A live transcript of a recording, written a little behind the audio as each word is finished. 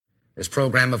This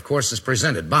program, of course, is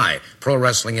presented by Pro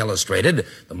Wrestling Illustrated,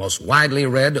 the most widely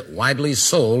read, widely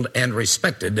sold, and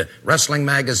respected wrestling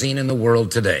magazine in the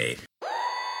world today.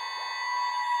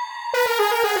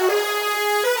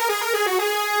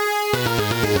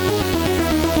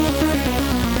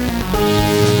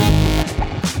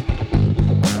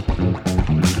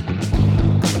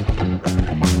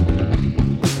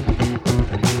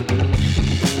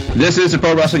 This is the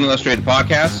Pro Wrestling Illustrated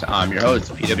podcast. I'm your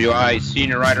host, PWI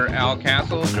senior writer Al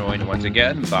Castle, joined once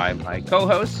again by my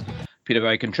co-host,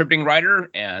 PWI contributing writer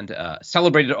and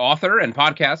celebrated author and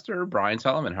podcaster, Brian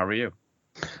Solomon. How are you?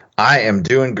 I am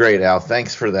doing great, Al.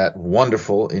 Thanks for that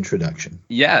wonderful introduction.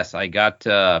 Yes, I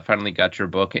finally got your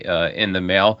book in the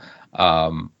mail.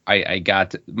 I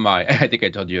got I think I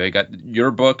told you, I got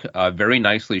your book very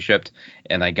nicely shipped,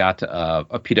 and I got a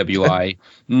PWI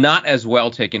not as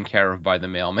well taken care of by the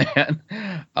mailman,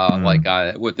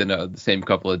 within the same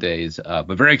couple of days.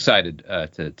 But very excited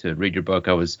to read your book.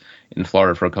 I was in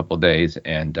Florida for a couple of days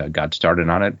and got started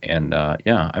on it. And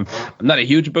I'm not a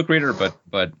huge book reader,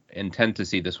 but intend to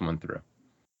see this one through.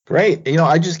 Great.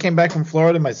 I just came back from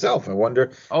Florida myself. I wonder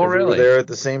if really? you were there at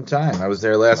the same time. I was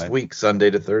there last week, Sunday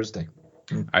to Thursday.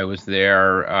 I was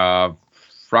there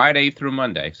Friday through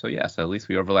Monday. So, yes, at least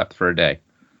we overlapped for a day.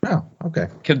 Oh, okay.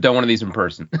 Could have done one of these in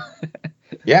person.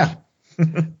 Yeah.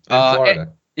 In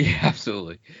Florida. Yeah,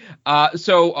 absolutely.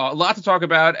 So a lot to talk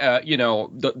about.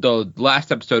 The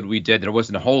last episode we did, there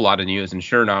wasn't a whole lot of news. And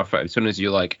sure enough, as soon as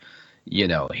you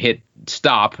hit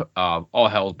stop, all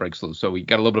hell breaks loose. So we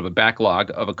got a little bit of a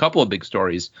backlog of a couple of big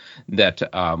stories that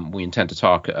we intend to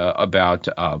talk about.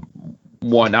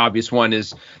 One obvious one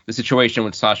is the situation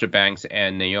with Sasha Banks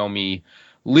and Naomi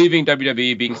leaving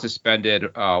WWE, being suspended.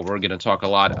 We're going to talk a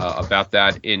lot about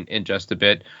that in just a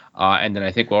bit. And then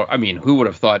I think, who would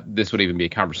have thought this would even be a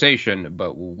conversation?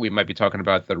 But we might be talking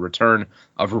about the return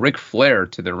of Ric Flair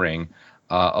to the ring,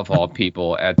 of all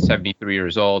people, at 73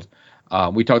 years old.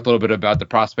 We talked a little bit about the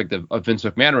prospect of Vince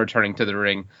McMahon returning to the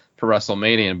ring for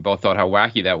WrestleMania, and both thought how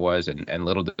wacky that was. And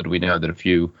little did we know that a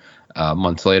few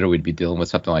months later we'd be dealing with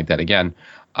something like that again.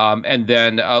 And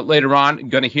then later on,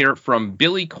 going to hear from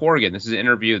Billy Corgan. This is an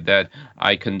interview that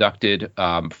I conducted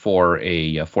for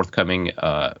a forthcoming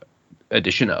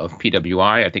edition of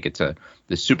PWI. I think it's the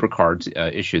Supercards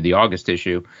issue, the August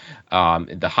issue,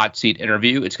 the hot seat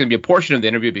interview. It's going to be a portion of the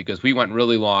interview because we went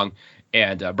really long.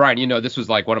 And Brian, this was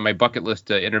like one of my bucket list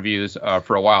interviews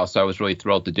for a while, so I was really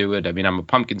thrilled to do it. I mean, I'm a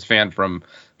Pumpkins fan from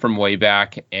way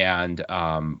back, and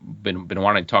been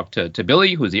wanting to talk to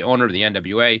Billy, who's the owner of the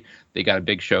NWA. They got a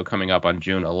big show coming up on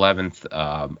June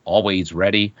 11th, Always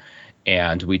Ready,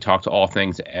 and we talked all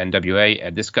things NWA.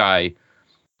 And this guy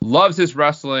loves his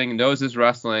wrestling, knows his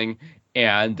wrestling,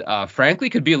 and frankly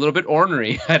could be a little bit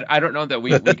ornery. I don't know that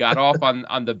we got off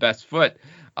on the best foot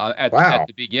at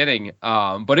the beginning,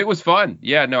 but it was fun.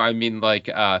 Yeah, no, I mean,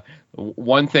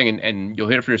 one thing, and you'll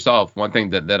hear it for yourself, one thing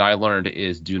that I learned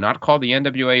is do not call the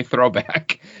NWA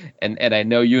throwback. And I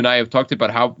know you and I have talked about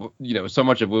how, so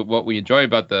much of what we enjoy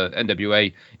about the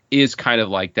NWA is kind of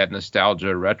like that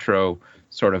nostalgia retro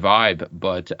sort of vibe,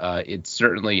 but it's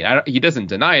certainly, he doesn't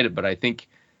deny it, but I think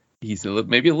he's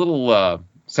maybe a little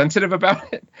sensitive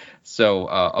about it. So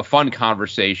a fun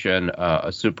conversation,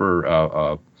 a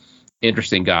super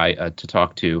interesting guy to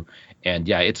talk to, and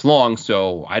yeah, it's long,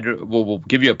 so we'll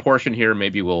give you a portion here.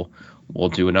 Maybe we'll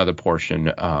do another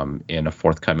portion in a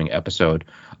forthcoming episode.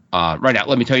 Right now,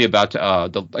 let me tell you about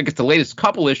the latest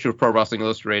couple issue of Pro Wrestling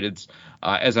Illustrated.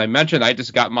 As I mentioned, I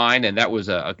just got mine, and that was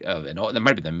that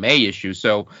might be the May issue.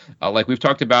 So, like we've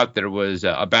talked about, there was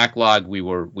a backlog.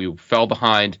 We fell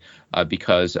behind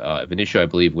because of an issue, I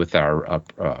believe, with our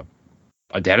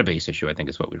a database issue, I think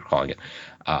is what we were calling it.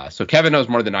 So Kevin knows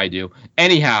more than I do.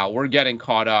 Anyhow, we're getting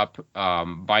caught up.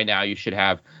 By now, you should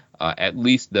have at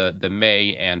least the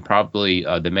May and probably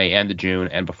the May and the June,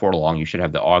 and before long, you should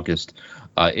have the August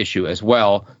issue as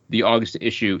well. The August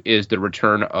issue is the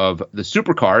return of the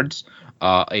Supercards,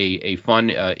 a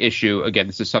fun issue. Again,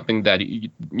 this is something that,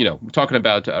 we're talking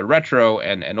about retro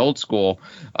and old school.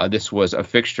 This was a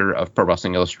fixture of Pro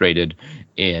Wrestling Illustrated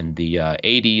in the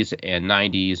 80s and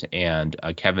 90s, and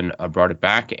Kevin brought it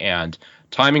back. And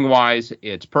timing-wise,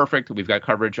 it's perfect. We've got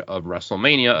coverage of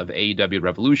WrestleMania, of AEW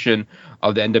Revolution,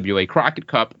 of the NWA Crockett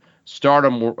Cup,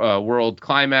 Stardom World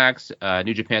Climax,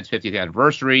 New Japan's 50th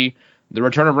anniversary, the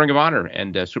return of Ring of Honor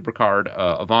and Supercard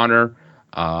of Honor,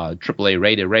 AAA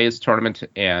Rated Reyes tournament,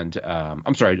 and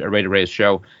Rated Reyes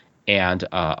show, and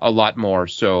a lot more.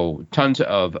 So tons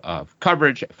of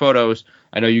coverage, photos.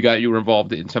 I know you were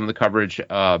involved in some of the coverage,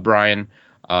 Brian.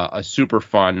 A super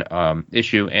fun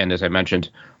issue, and as I mentioned,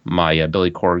 my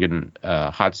Billy Corgan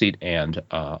hot seat, and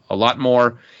a lot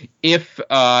more. If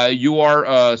you are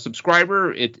a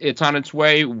subscriber, it's on its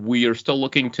way. We are still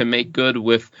looking to make good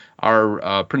with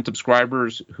our print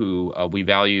subscribers who we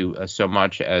value so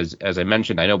much. As I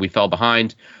mentioned, I know we fell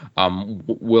behind.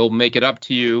 We'll make it up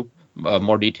to you.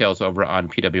 More details over on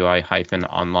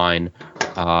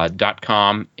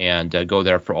pwi-online.com, and go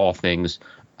there for all things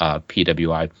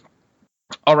PWI.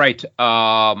 All right,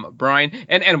 Brian,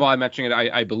 and while I'm mentioning it,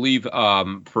 I believe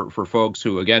for folks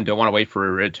who, again, don't want to wait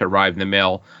for it to arrive in the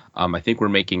mail, I think we're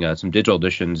making some digital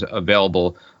editions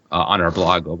available on our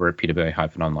blog over at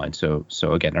pwi-online. So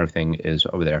again, everything is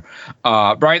over there.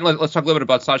 Brian, let's talk a little bit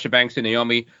about Sasha Banks and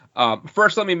Naomi.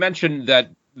 First, let me mention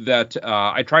that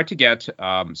I tried to get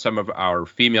some of our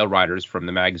female writers from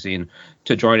the magazine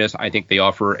to join us. I think they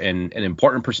offer an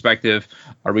important perspective.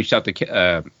 I reached out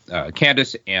to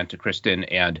Candace and to Kristen,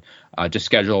 and just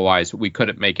schedule-wise, we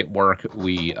couldn't make it work.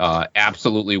 We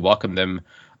absolutely welcome them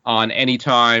on any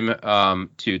time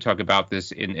to talk about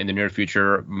this in the near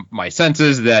future. My sense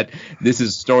is that this is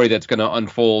a story that's going to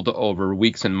unfold over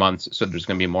weeks and months, so there's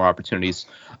going to be more opportunities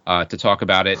to talk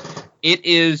about it. It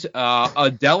is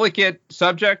a delicate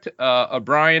subject,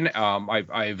 Brian.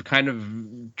 I've kind of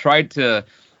tried to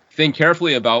think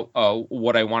carefully about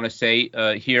what I want to say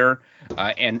here,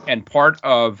 and part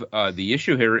of the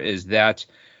issue here is that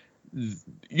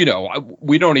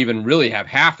we don't even really have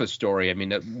half a story. I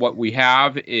mean, what we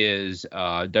have is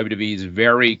WWE's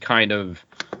very kind of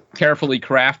carefully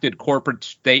crafted corporate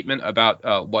statement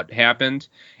about what happened,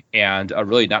 and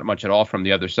really not much at all from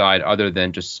the other side, other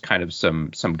than just kind of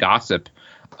some gossip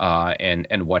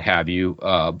and what have you.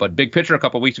 But big picture, a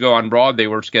couple of weeks ago on Raw, they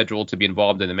were scheduled to be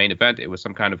involved in the main event. It was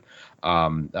some kind of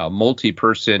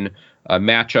multi-person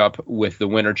matchup with the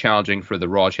winner challenging for the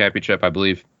Raw Championship, I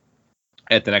believe,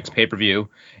 at the next pay-per-view.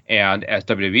 And as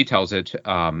WWE tells it,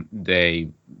 they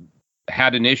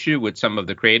had an issue with some of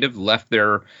the creative, left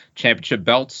their championship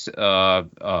belts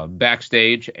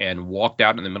backstage and walked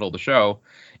out in the middle of the show.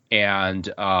 And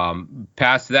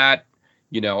past that,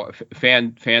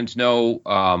 fans know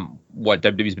what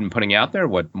WWE's been putting out there,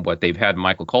 what they've had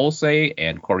Michael Cole say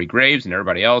and Corey Graves and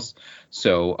everybody else.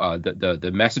 So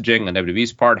the messaging on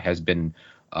WWE's part has been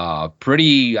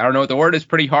pretty, I don't know what the word is,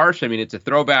 pretty harsh. I mean, it's a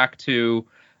throwback to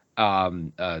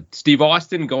Steve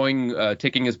Austin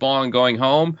taking his ball and going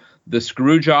home. The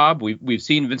screw job. We've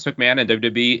seen Vince McMahon and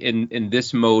WWE in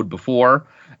this mode before,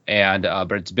 and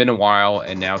but it's been a while,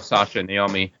 and now Sasha and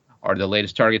Naomi are the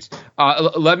latest targets.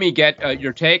 Let me get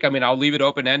your take. I mean, I'll leave it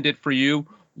open-ended for you.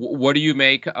 What do you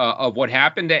make of what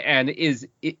happened? And is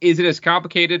it as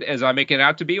complicated as I make it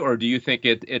out to be, or do you think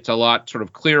it's a lot sort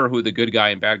of clearer who the good guy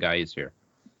and bad guy is here?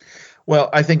 Well,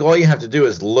 I think all you have to do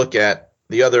is look at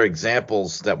the other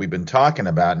examples that we've been talking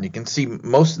about, and you can see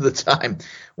most of the time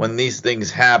when these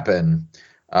things happen,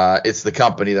 it's the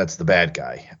company that's the bad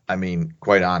guy. I mean,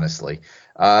 quite honestly.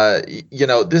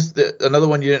 Another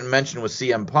one you didn't mention was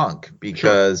CM Punk,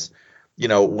 because,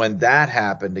 sure, when that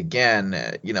happened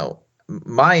again,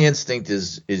 my instinct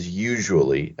is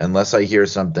usually, unless I hear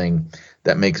something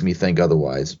that makes me think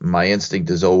otherwise, my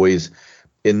instinct is always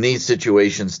in these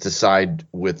situations to side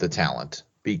with the talent,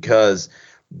 because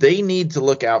they need to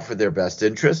look out for their best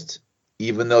interests,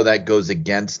 even though that goes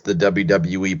against the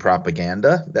WWE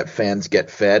propaganda that fans get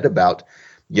fed about,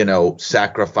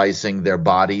 sacrificing their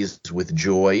bodies with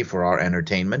joy for our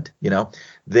entertainment.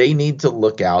 They need to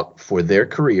look out for their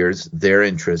careers, their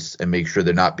interests, and make sure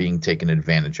they're not being taken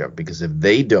advantage of, because if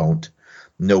they don't,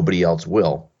 nobody else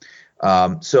will.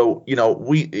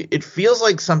 It feels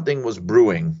like something was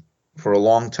brewing for a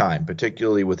long time,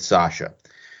 particularly with Sasha.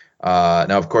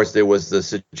 Now, of course, there was the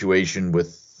situation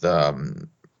with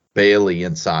Bayley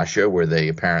and Sasha, where they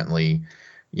apparently,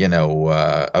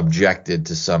 objected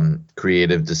to some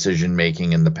creative decision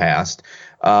making in the past.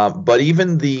 But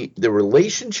even the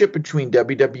relationship between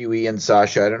WWE and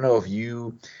Sasha, I don't know if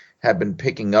you have been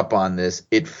picking up on this.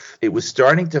 It was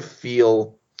starting to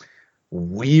feel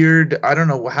weird. I don't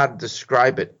know how to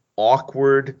describe it.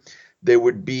 Awkward. There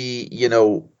would be,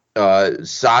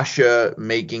 Sasha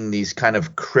making these kind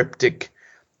of cryptic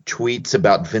tweets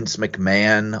about Vince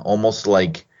McMahon, almost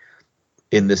like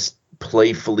in this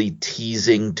playfully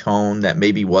teasing tone that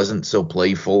maybe wasn't so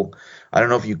playful. I don't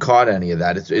know if you caught any of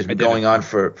that. It's been going on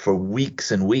for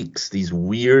weeks and weeks. These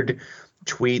weird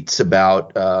tweets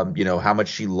about, how much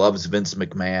she loves Vince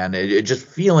McMahon. It just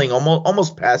feeling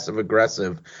almost passive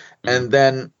aggressive. Mm-hmm. And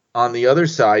then on the other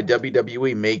side,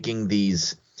 WWE making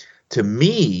these, to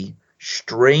me,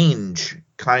 strange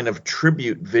kind of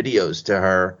tribute videos to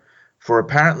her for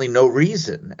apparently no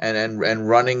reason, and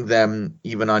running them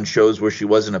even on shows where she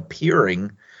wasn't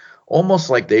appearing, almost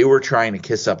like they were trying to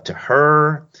kiss up to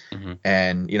her. Mm-hmm.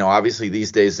 And, obviously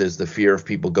these days there's the fear of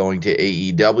people going to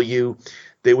AEW.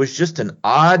 There was just an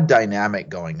odd dynamic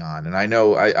going on. And I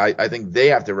know I think they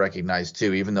have to recognize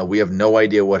too, even though we have no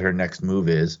idea what her next move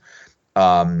is,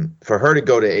 for her to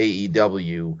go to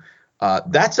AEW,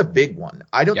 that's a big one.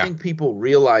 I don't think people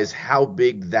realize how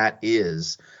big that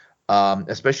is,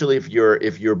 especially if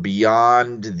you're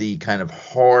beyond the kind of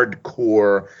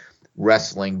hardcore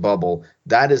wrestling bubble.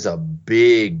 That is a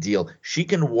big deal. She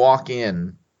can walk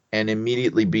in and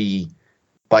immediately be,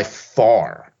 by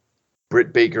far,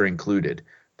 Britt Baker included,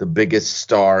 the biggest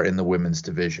star in the women's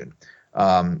division.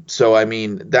 So, I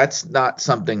mean, that's not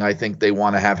something I think they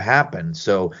want to have happen.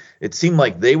 So it seemed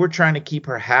like they were trying to keep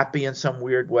her happy in some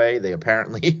weird way. They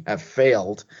apparently have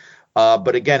failed.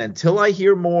 But again, until I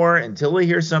hear more, until I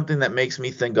hear something that makes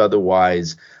me think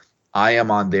otherwise, I am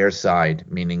on their side,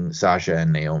 meaning Sasha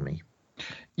and Naomi.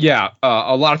 Yeah,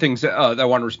 a lot of things that I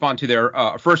want to respond to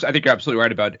there. First, I think you're absolutely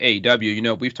right about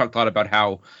AEW. We've talked a lot about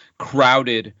how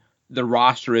crowded the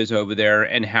roster is over there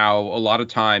and how a lot of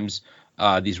times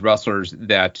these wrestlers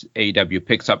that AEW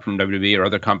picks up from WWE or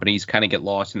other companies kind of get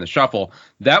lost in the shuffle.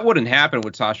 That wouldn't happen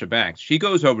with Sasha Banks. She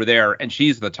goes over there and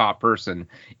she's the top person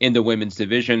in the women's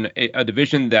division, a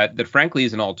division that frankly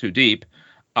isn't all too deep.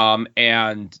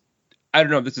 And I don't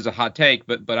know if this is a hot take,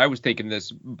 but I was thinking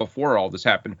this before all this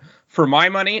happened. For my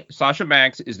money, Sasha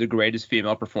Banks is the greatest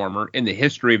female performer in the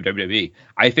history of WWE.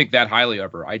 I think that highly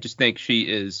of her. I just think she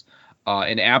is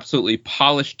an absolutely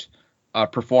polished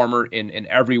performer in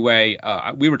every way.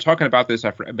 We were talking about this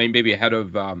maybe ahead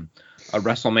of a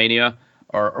WrestleMania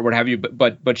or what have you,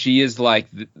 but she is like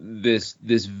this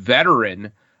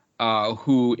veteran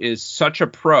who is such a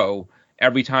pro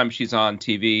every time she's on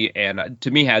TV, and to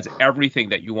me has everything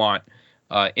that you want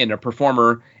in a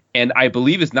performer, and I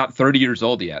believe is not 30 years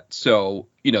old yet. So,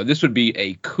 this would be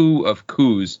a coup of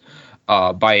coups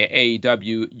by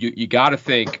AEW. You got to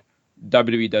think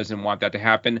WWE doesn't want that to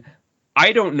happen.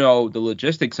 I don't know the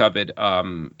logistics of it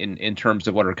in terms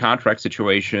of what her contract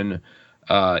situation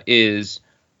is.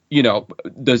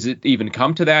 Does it even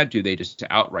come to that? Do they just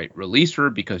outright release her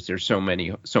because there's so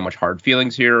much hard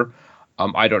feelings here?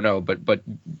 I don't know, but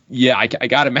yeah, I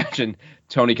gotta imagine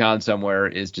Tony Khan somewhere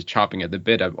is just chomping at the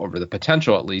bit over the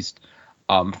potential, at least,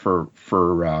 for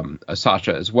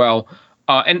Sasha as well.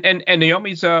 And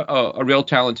Naomi's a real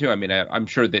talent too. I mean, I'm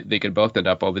sure that they could both end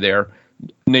up over there.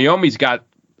 Naomi's got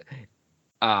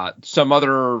some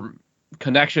other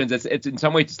connections. It's in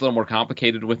some ways it's a little more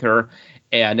complicated with her.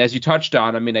 And as you touched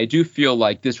on, I mean, I do feel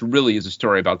like this really is a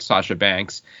story about Sasha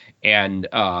Banks and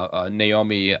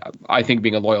Naomi, I think,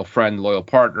 being a loyal friend, loyal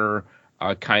partner,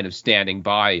 kind of standing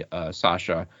by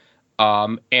Sasha.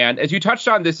 And as you touched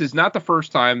on, this is not the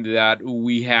first time that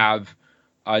we have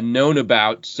known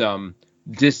about some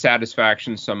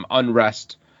dissatisfaction, some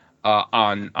unrest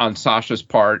on Sasha's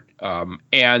part.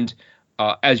 And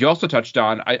as you also touched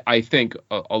on, I think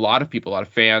a lot of people, a lot of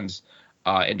fans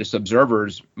and just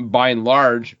observers, by and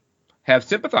large, have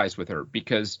sympathized with her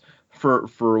because for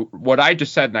what I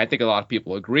just said, and I think a lot of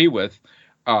people agree with,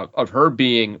 of her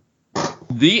being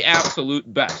the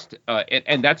absolute best,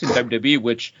 and that's in WWE,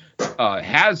 which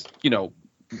has,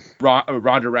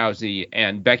 Ronda Rousey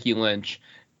and Becky Lynch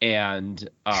and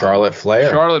Charlotte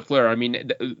Flair. I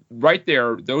mean, right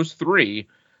there, those three.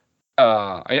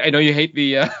 I know you hate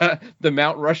the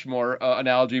Mount Rushmore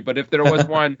analogy, but if there was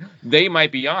one, they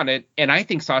might be on it. And I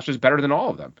think Sasha's better than all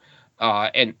of them.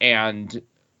 And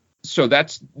so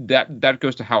that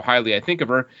goes to how highly I think of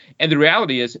her. And the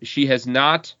reality is she has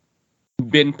not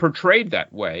been portrayed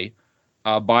that way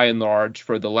by and large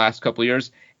for the last couple of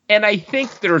years. And I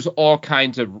think there's all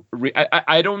kinds of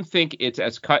I don't think it's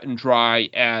as cut and dry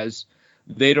as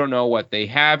they don't know what they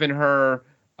have in her.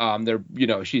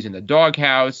 She's in the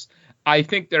doghouse. I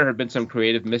think there have been some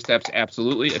creative missteps.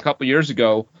 Absolutely. A couple years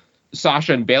ago,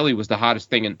 Sasha and Bayley was the hottest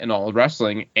thing in all of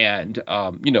wrestling. And,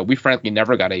 we frankly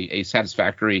never got a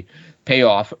satisfactory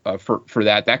payoff for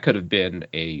that. That could have been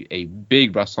a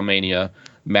big WrestleMania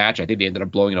match. I think they ended up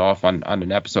blowing it off on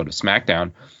an episode of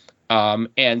SmackDown.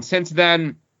 And since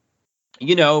then,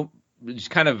 just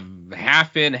kind of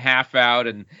half in, half out.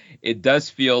 And it does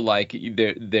feel like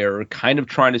they're kind of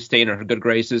trying to stay in her good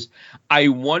graces. I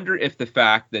wonder if the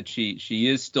fact that she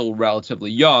is still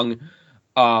relatively young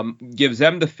gives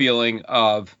them the feeling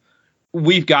of,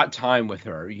 we've got time with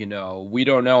her. We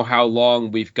don't know how long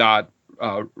we've got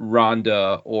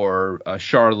Ronda or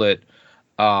Charlotte.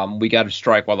 We got to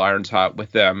strike while iron's hot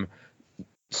with them.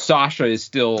 Sasha is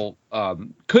still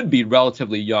could be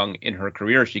relatively young in her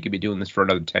career. She could be doing this for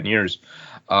another 10 years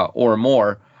or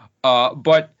more.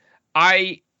 But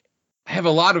I I have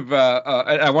a lot of,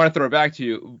 I want to throw it back to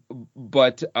you,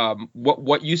 but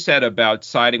what you said about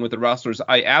siding with the wrestlers,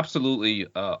 I absolutely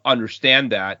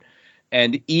understand that.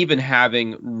 And even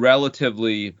having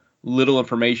relatively little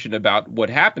information about what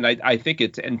happened, I think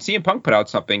and CM Punk put out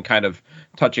something kind of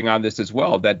touching on this as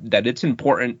well, that it's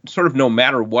important, sort of no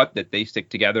matter what, that they stick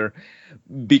together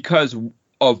because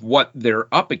of what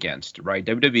they're up against, right?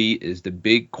 WWE is the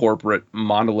big corporate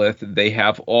monolith. They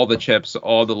have all the chips,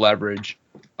 all the leverage.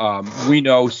 We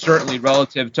know certainly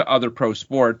relative to other pro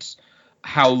sports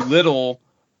how little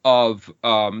of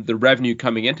the revenue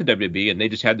coming into WWE, and they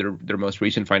just had their most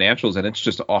recent financials, and it's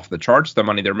just off the charts, the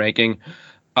money they're making.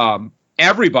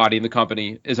 Everybody in the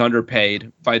company is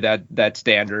underpaid by that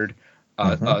standard,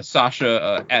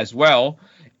 Sasha as well.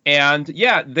 And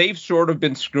yeah, they've sort of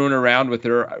been screwing around with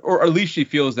her, or at least she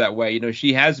feels that way. You know,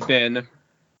 she has been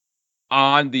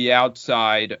on the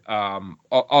outside of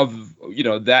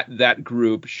that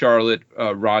group, Charlotte,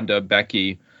 Ronda,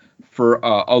 Becky, for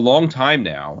a long time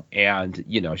now. And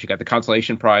she got the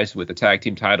consolation prize with the tag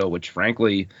team title, which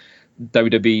frankly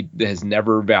WWE has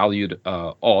never valued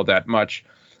all that much.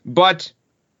 But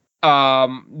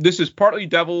this is partly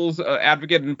devil's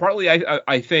advocate and partly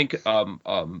I think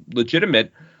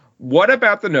legitimate. What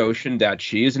about the notion that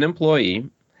she is an employee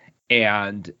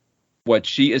and what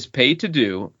she is paid to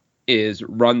do is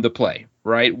run the play,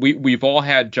 right? We've all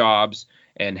had jobs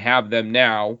and have them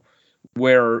now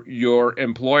where your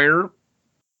employer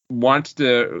wants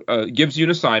to gives you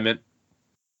an assignment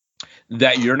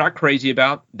that you're not crazy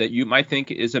about, that you might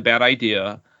think is a bad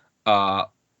idea,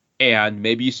 and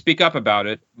maybe you speak up about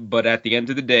it, but at the end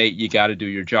of the day, you got to do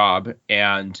your job.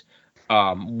 And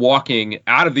walking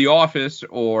out of the office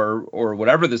or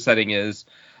whatever the setting is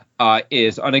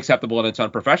unacceptable and it's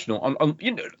unprofessional.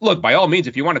 Look, by all means,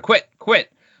 if you want to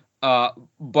quit.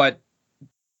 But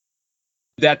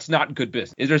that's not good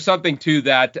business. Is there something to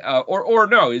that, or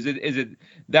no? Is it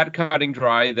that cutting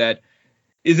dry? That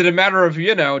is it a matter of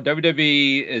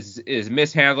WWE is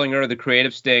mishandling her? The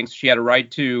creative stinks. She had a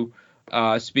right to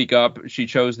speak up. She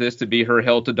chose this to be her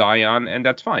hill to die on, and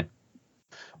that's fine.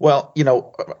 Well,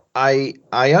 I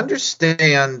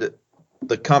understand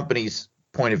the company's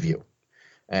point of view.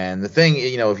 And the thing,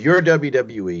 if you're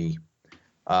WWE,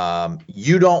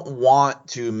 you don't want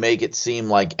to make it seem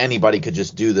like anybody could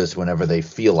just do this whenever they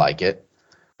feel like it.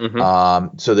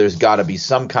 Mm-hmm. So there's got to be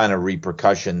some kind of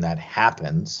repercussion that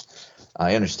happens.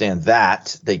 I understand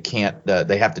that they can't,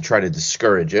 they have to try to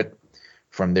discourage it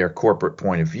from their corporate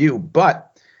point of view, but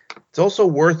it's also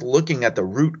worth looking at the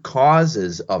root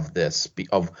causes of this,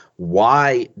 of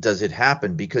why does it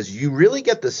happen? Because you really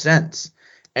get the sense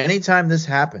anytime this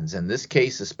happens, in this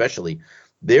case especially,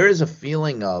 there is a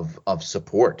feeling of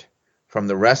support from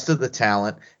the rest of the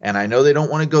talent. And I know they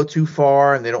don't want to go too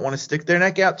far and they don't want to stick their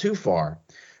neck out too far.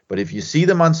 But if you see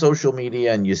them on social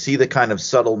media and you see the kind of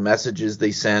subtle messages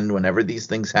they send whenever these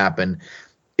things happen,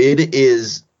 it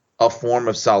is a form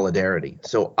of solidarity.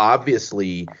 So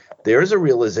obviously there's a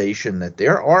realization that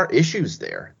there are issues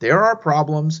there. There are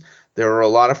problems. There are a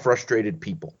lot of frustrated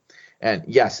people. And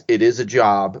yes, it is a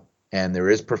job and there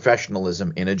is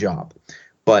professionalism in a job.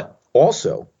 But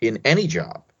also in any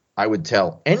job, I would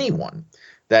tell anyone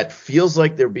that feels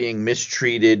like they're being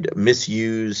mistreated,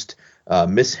 misused,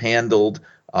 mishandled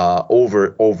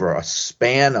over a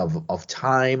span of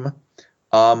time,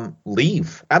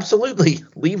 leave. Absolutely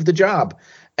leave the job.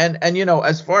 And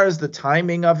as far as the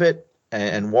timing of it,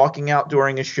 and walking out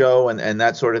during a show and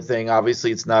that sort of thing,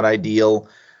 obviously it's not ideal.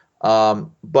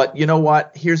 But you know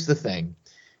what? Here's the thing.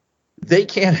 They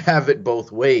can't have it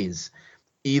both ways.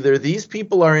 Either these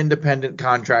people are independent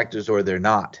contractors or they're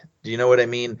not. Do you know what I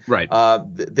mean? Right.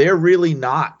 They're really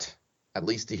not, at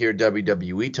least to hear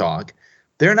WWE talk,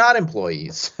 they're not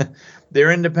employees.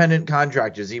 They're independent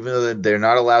contractors, even though they're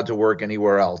not allowed to work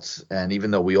anywhere else. And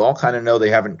even though we all kind of know they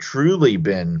haven't truly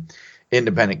been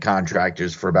independent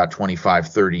contractors for about 25,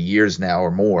 30 years now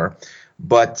or more.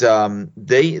 But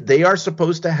they are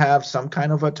supposed to have some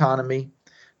kind of autonomy.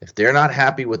 If they're not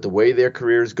happy with the way their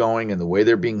career is going and the way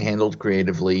they're being handled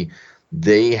creatively,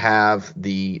 they have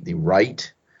the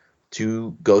right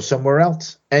to go somewhere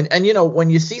else. And when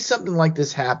you see something like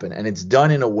this happen and it's done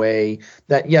in a way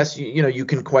that, yes, you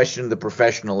can question the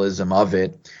professionalism of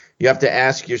it, you have to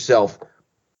ask yourself,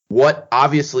 what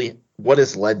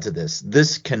has led to this?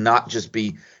 This cannot just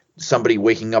be somebody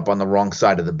waking up on the wrong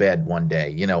side of the bed one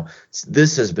day.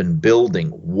 This has been building.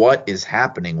 What is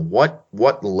happening? What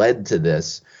led to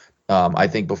this? I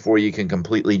think before you can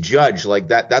completely judge like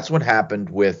that, that's what happened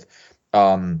with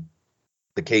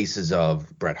the cases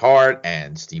of Bret Hart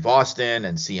and Steve Austin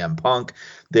and CM Punk.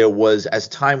 There was, as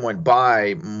time went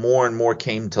by, more and more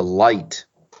came to light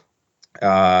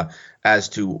as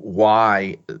to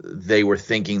why they were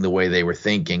thinking the way they were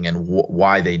thinking and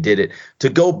why they did it, to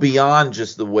go beyond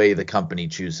just the way the company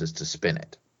chooses to spin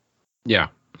it. Yeah.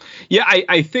 Yeah,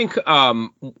 I think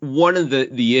one of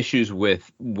the issues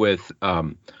with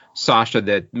Sasha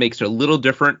that makes her a little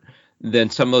different than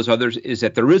some of those others is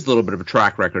that there is a little bit of a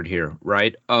track record here,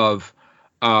 right? Of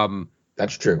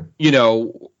that's true.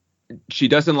 She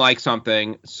doesn't like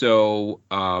something, so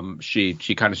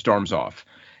she kind of storms off.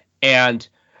 And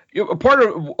a part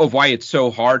of why it's so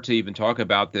hard to even talk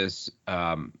about this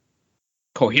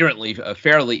coherently,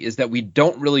 fairly, is that we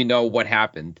don't really know what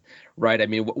happened, right? I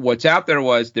mean, what's out there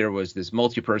was this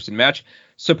multi-person match.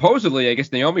 Supposedly, I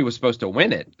guess Naomi was supposed to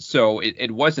win it, so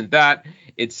it wasn't that.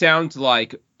 It sounds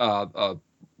like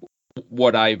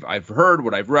what I've heard,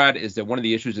 what I've read, is that one of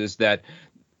the issues is that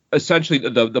essentially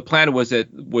the plan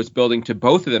was building to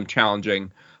both of them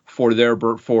challenging for the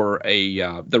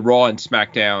Raw and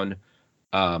SmackDown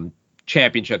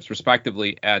championships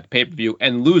respectively at pay-per-view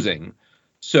and losing.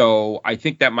 So I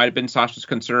think that might have been Sasha's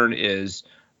concern is,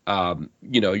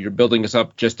 you're building us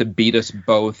up just to beat us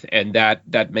both, and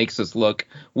that makes us look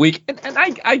weak. And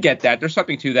I get that. There's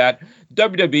something to that.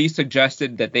 WWE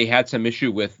suggested that they had some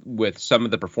issue with some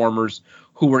of the performers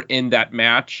who were in that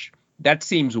match. That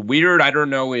seems weird. I don't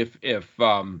know if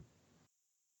I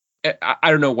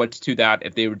don't know what's to that,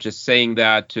 if they were just saying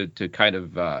that to kind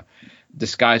of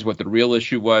disguise what the real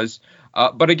issue was.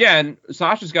 But again,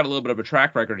 Sasha's got a little bit of a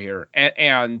track record here.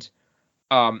 And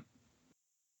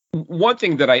one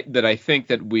thing that I think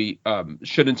that we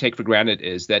shouldn't take for granted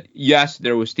is that, yes,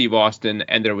 there was Steve Austin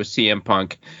and there was CM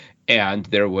Punk and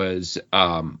there was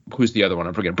who's the other one?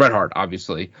 I'm forgetting. Bret Hart,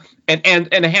 obviously, and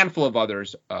a handful of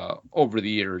others over the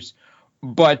years.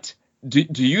 But do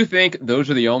you think those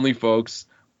are the only folks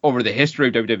over the history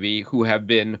of WWE who have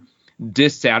been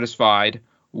dissatisfied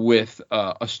with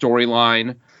a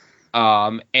storyline?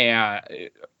 And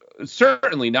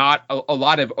certainly not. A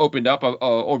lot have opened up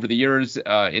over the years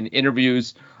in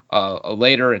interviews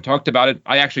later and talked about it.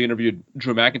 I actually interviewed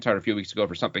Drew McIntyre a few weeks ago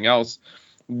for something else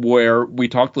where we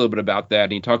talked a little bit about that.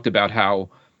 And he talked about how,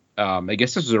 I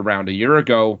guess this was around a year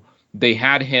ago, they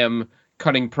had him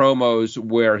cutting promos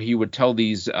where he would tell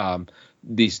these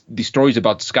stories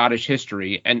about Scottish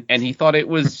history, and he thought it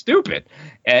was stupid,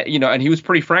 and he was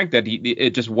pretty frank that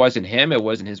it just wasn't him, it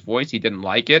wasn't his voice, he didn't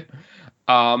like it,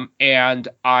 and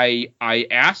I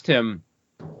asked him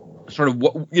sort of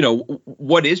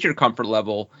what is your comfort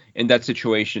level in that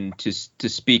situation to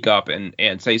speak up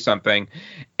and say something,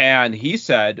 and he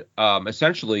said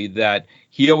essentially that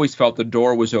he always felt the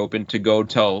door was open to go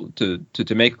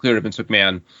to make it clear to Vince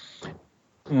McMahon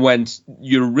when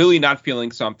you're really not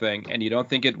feeling something and you don't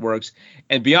think it works.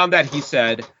 And beyond that, he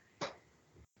said,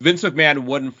 Vince McMahon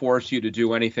wouldn't force you to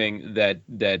do anything that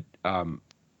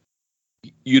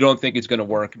you don't think is going to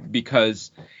work because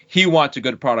he wants a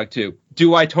good product too.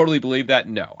 Do I totally believe that?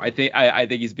 No. I think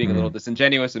he's being a little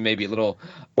disingenuous and maybe a little.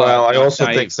 Well, I also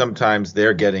think sometimes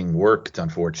they're getting worked,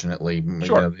 unfortunately.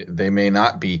 Sure. They may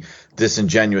not be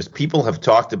disingenuous. People have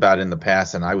talked about in the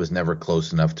past, and I was never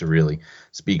close enough to really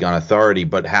speak on authority,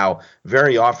 but how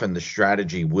very often the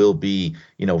strategy will be,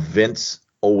 Vince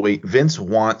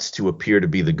wants to appear to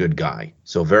be the good guy.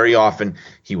 So very often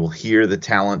he will hear the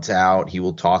talent out. He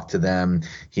will talk to them.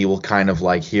 He will kind of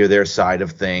like hear their side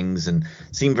of things and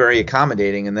seem very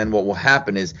accommodating. And then what will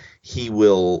happen is he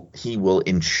will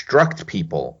instruct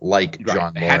people like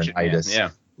John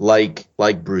Laurinaitis,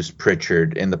 like Bruce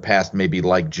Pritchard, in the past maybe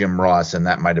like Jim Ross, and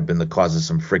that might have been the cause of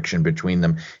some friction between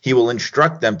them. He will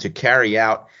instruct them to carry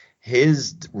out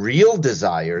his real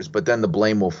desires, but then the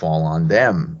blame will fall on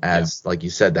them as, like you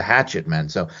said, the hatchet men.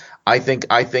 So I think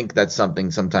that's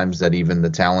something sometimes that even the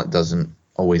talent doesn't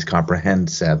always comprehend,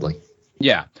 sadly.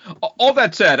 Yeah. All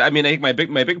that said, I mean, I think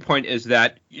my big point is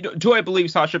that, do I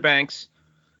believe Sasha Banks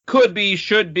should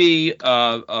be in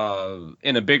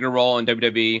a bigger role in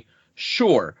WWE?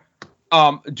 Sure.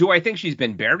 Do I think she's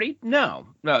been buried? No,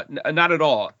 not at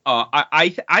all.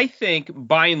 I think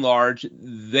by and large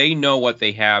they know what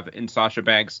they have in Sasha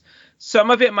Banks.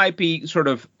 Some of it might be sort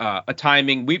of a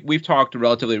timing. We've talked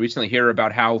relatively recently here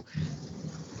about how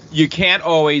you can't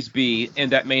always be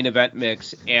in that main event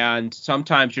mix, and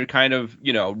sometimes you're kind of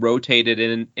rotated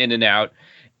in and out.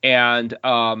 And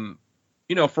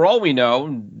for all we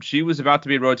know, she was about to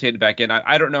be rotated back in.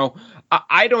 I don't know.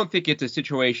 I don't think it's a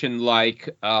situation like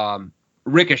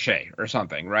Ricochet or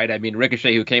something, right? I mean,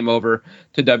 Ricochet, who came over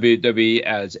to WWE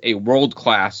as a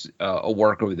world-class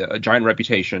worker with a giant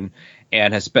reputation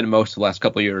and has spent most of the last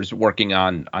couple of years working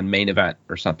on main event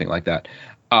or something like that.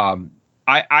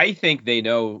 I think they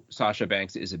know Sasha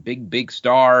Banks is a big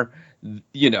star.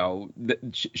 You know,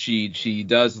 she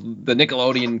does the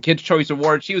Nickelodeon Kids Choice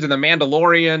Award. She was in The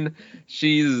Mandalorian.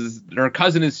 Her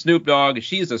cousin is Snoop Dogg.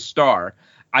 She's a star.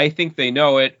 I think they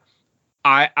know it.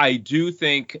 I do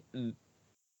think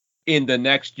in the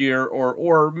next year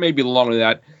or maybe longer than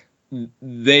that,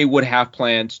 they would have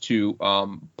plans to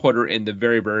put her in the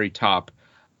very, very top.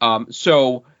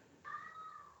 So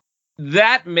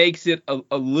that makes it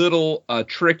a little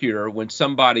trickier when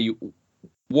somebody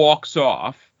walks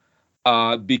off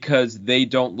because they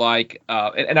don't like,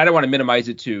 and I don't want to minimize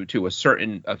it to a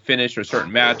certain finish or a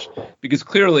certain match, because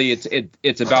clearly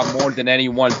it's about more than any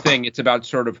one thing. It's about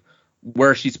sort of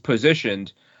where she's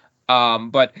positioned.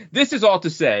 But this is all to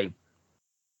say,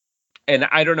 and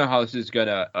I don't know how this is going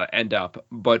to end up,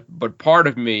 but part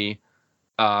of me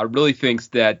really thinks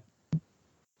that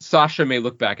Sasha may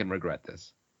look back and regret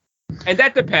this. And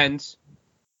that depends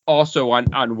also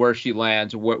on where she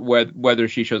lands, whether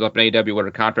she shows up in AEW, what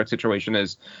her contract situation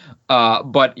is.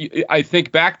 But I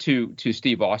think back to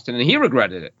Steve Austin, and he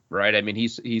regretted it, right? I mean,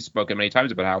 he's spoken many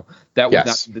times about how that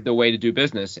was not the way to do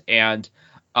business. And,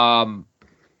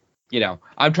 you know,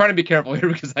 I'm trying to be careful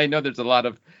here because I know there's a lot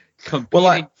of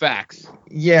competing facts.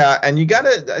 Yeah, and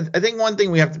I think one thing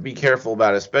we have to be careful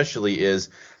about especially is,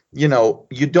 you know,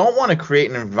 you don't want to create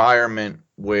an environment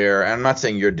where, and I'm not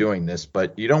saying you're doing this,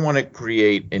 but you don't want to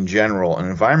create in general an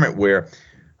environment where,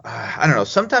 I don't know,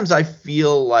 sometimes I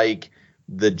feel like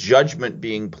the judgment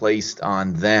being placed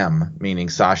on them, meaning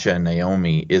Sasha and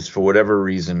Naomi, is for whatever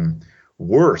reason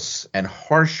worse and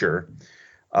harsher.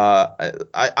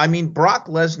 I mean, Brock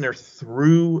Lesnar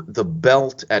threw the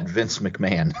belt at Vince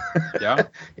McMahon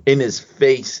in his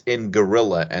face in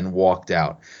Gorilla and walked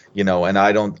out, you know, and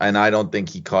I don't think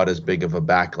he caught as big of a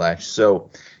backlash. So,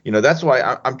 you know, that's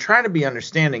why I'm trying to be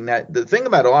understanding that the thing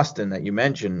about Austin that you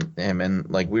mentioned him, and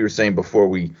like we were saying before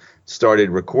we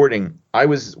started recording, I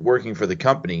was working for the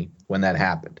company when that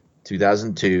happened,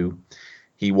 2002.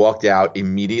 He walked out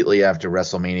immediately after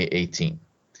WrestleMania 18.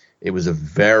 It was a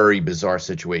very bizarre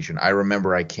situation. I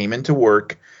remember I came into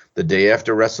work the day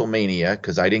after WrestleMania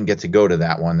because I didn't get to go to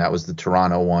that one. That was the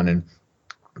Toronto one. And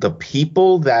the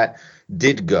people that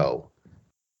did go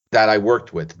that I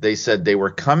worked with, they said they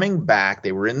were coming back.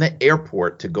 They were in the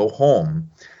airport to go home.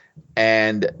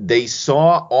 And they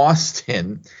saw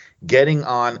Austin getting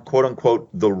on, quote unquote,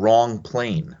 the wrong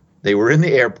plane. They were in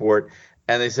the airport.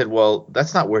 And they said, well,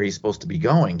 that's not where he's supposed to be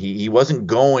going. He wasn't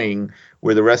going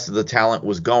where the rest of the talent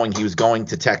was going. He was going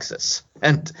to Texas.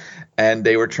 And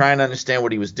they were trying to understand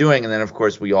what he was doing. And then, of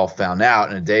course, we all found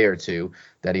out in a day or two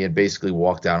that he had basically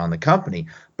walked out on the company.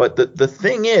 But the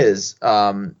thing is,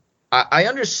 I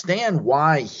understand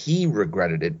why he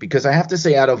regretted it, because I have to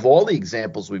say, out of all the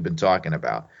examples we've been talking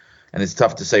about, and it's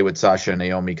tough to say with Sasha and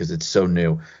Naomi because it's so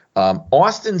new,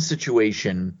 Austin's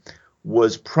situation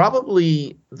was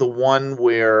probably the one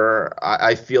where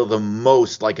I feel the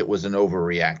most like it was an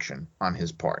overreaction on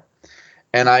his part.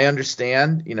 And I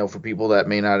understand, you know, for people that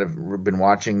may not have been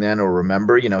watching then or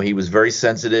remember, you know, he was very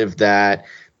sensitive that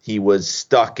he was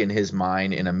stuck in his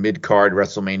mind in a mid-card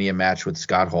WrestleMania match with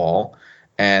Scott Hall,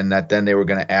 and that then they were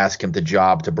going to ask him to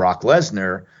job to Brock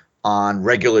Lesnar on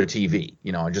regular TV,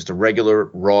 you know, just a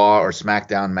regular Raw or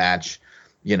SmackDown match,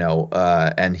 you know,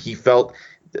 and he felt –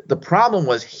 the problem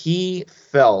was he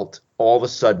felt all of a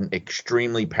sudden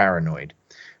extremely paranoid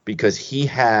because he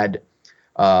had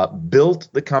built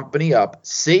the company up,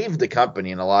 saved the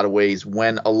company in a lot of ways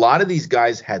when a lot of these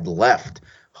guys had left.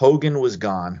 Hogan was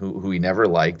gone, who he never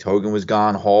liked. Hogan was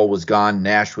gone. Hall was gone.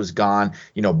 Nash was gone.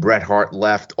 You know, Bret Hart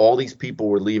left. All these people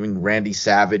were leaving. Randy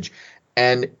Savage.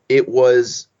 And it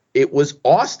was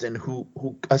Austin who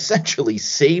essentially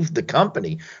saved the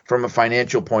company from a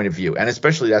financial point of view. And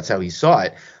especially that's how he saw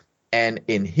it. And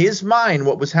in his mind,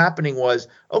 what was happening was,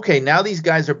 okay, now these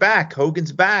guys are back.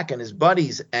 Hogan's back and his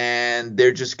buddies, and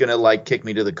they're just going to like kick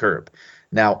me to the curb.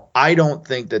 Now, I don't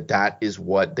think that is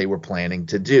what they were planning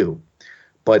to do,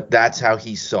 but that's how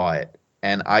he saw it.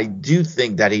 And I do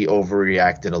think that he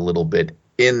overreacted a little bit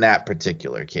in that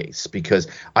particular case, because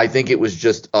I think it was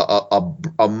just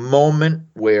a moment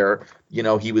where, you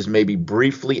know, he was maybe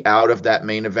briefly out of that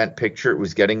main event picture. It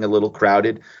was getting a little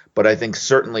crowded, but I think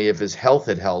certainly if his health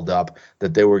had held up,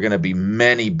 that there were going to be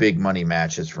many big money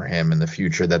matches for him in the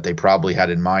future that they probably had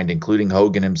in mind, including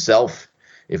Hogan himself,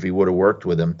 if he would have worked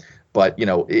with him. But, you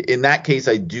know, in that case,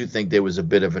 I do think there was a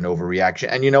bit of an overreaction.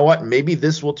 And you know what? Maybe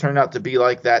this will turn out to be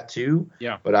like that too.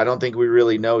 Yeah. But I don't think we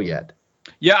really know yet.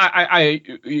 Yeah, I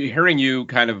hearing you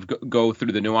kind of go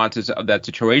through the nuances of that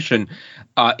situation,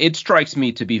 it strikes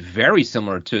me to be very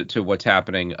similar to what's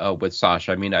happening with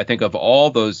Sasha. I mean, I think of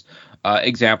all those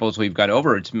examples we've gone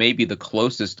over, it's maybe the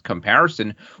closest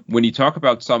comparison when you talk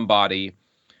about somebody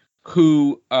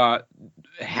who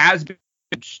has been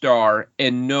a huge star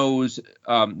and knows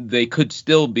they could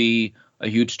still be a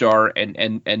huge star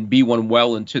and be one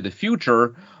well into the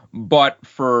future, but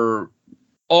for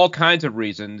all kinds of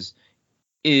reasons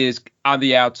is on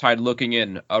the outside looking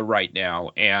in right now.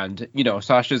 And,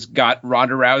 Sasha's got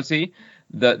Ronda Rousey,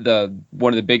 the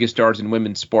one of the biggest stars in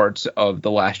women's sports of the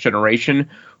last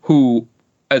generation, who,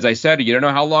 as I said, you don't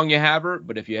know how long you have her,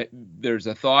 but there's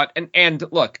a thought. And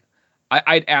look,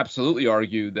 I'd absolutely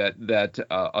argue that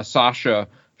a Sasha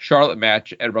Charlotte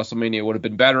match at WrestleMania would have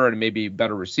been better and maybe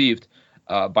better received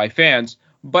by fans.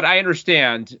 But I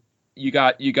understand you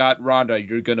got Ronda,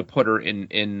 you're going to put her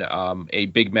in a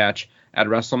big match at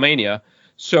WrestleMania.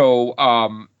 So,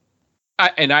 I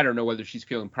don't know whether she's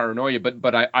feeling paranoia,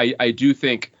 but I do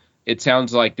think it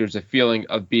sounds like there's a feeling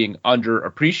of being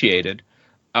underappreciated,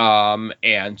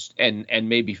 and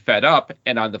maybe fed up.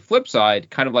 And on the flip side,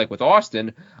 kind of like with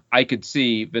Austin, I could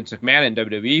see Vince McMahon and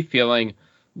WWE feeling,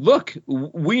 look,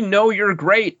 we know you're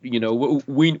great.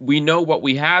 We know what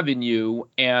we have in you,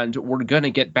 and we're going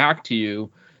to get back to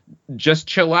you. Just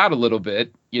chill out a little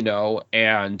bit,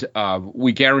 and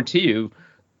we guarantee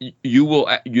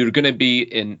you're going to be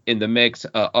in the mix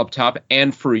up top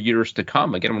and for years to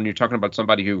come. Again, when you're talking about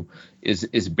somebody who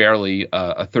is barely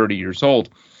 30 years old.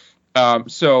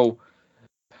 So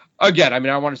again, I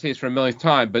mean, I want to say this for a millionth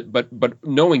time, but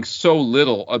knowing so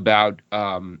little about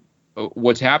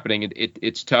what's happening,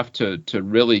 it's tough to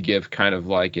really give kind of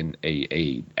like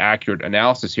a accurate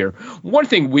analysis here. One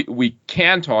thing we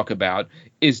can talk about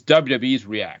is WWE's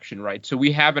reaction, right? So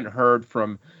we haven't heard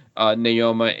from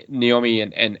Naomi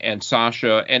and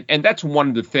Sasha, and that's one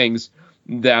of the things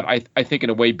that I think in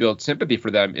a way builds sympathy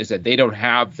for them, is that they don't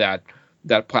have that.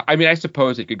 I mean, I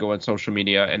suppose they could go on social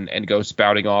media and go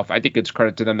spouting off. I think it's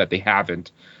credit to them that they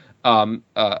haven't.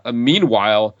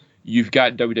 Meanwhile, you've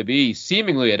got WWE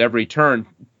seemingly at every turn,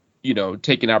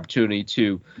 taking opportunity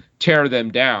to tear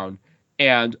them down.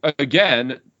 And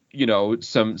again,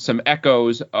 some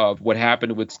echoes of what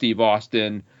happened with Steve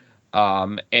Austin,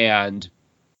 and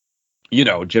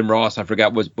Jim Ross. I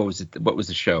forgot what was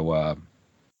the show,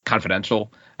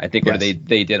 Confidential, I think, yes. Where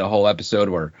they did a whole episode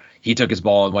where he took his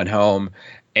ball and went home,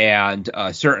 and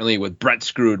certainly with Brett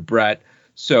screwed Brett.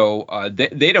 So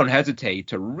they don't hesitate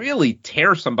to really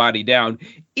tear somebody down,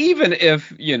 even if,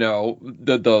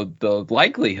 the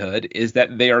likelihood is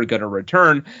that they are going to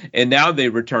return. And now they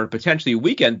return potentially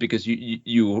weekend because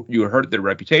you hurt their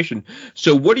reputation.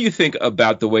 So what do you think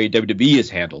about the way WWE has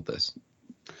handled this?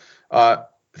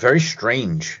 Very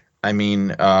strange. I mean,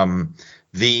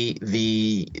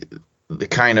 the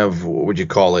kind of, what would you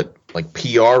call it, like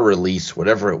PR release,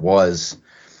 whatever it was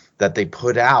that they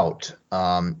put out,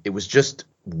 it was just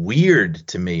weird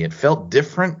to me. It felt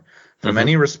different from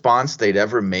any response they'd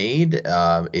ever made.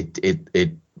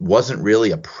 It wasn't really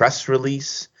a press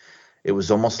release. It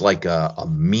was almost like a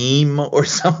meme or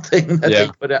something that they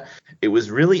put out. It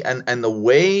was really, and the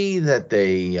way that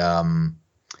they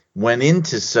went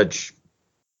into such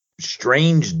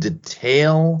strange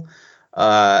detail,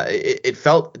 it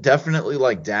felt definitely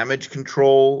like Damage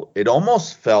Control. It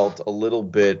almost felt a little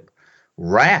bit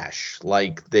rash,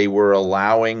 like they were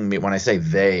allowing me, when I say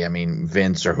they, I mean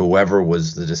Vince or whoever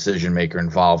was the decision maker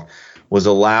involved, was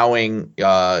allowing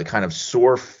kind of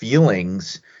sore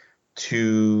feelings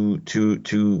to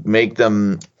make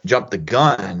them jump the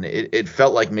gun. It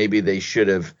felt like maybe they should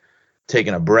have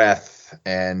taken a breath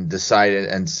and decided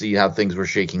and see how things were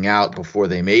shaking out before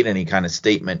they made any kind of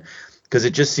statement, because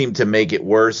it just seemed to make it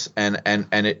worse, and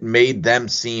it made them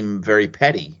seem very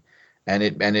petty. And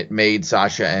it made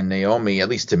Sasha and Naomi, at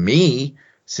least to me,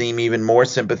 seem even more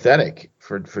sympathetic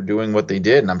for doing what they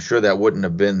did. And I'm sure that wouldn't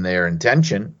have been their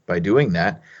intention by doing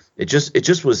that. It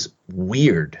just was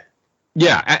weird.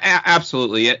 Yeah,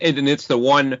 absolutely. And it's the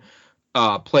one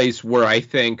place where I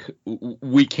think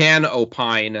we can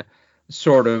opine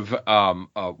sort of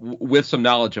with some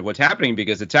knowledge of what's happening,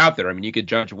 because it's out there. I mean, you could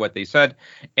judge what they said.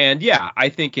 And yeah, I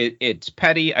think it's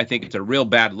petty. I think it's a real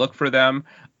bad look for them.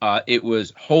 It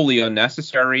was wholly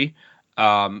unnecessary,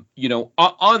 unless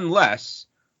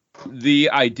the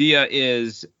idea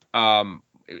is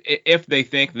if they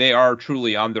think they are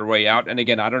truly on their way out. And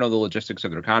again, I don't know the logistics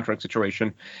of their contract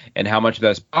situation and how much of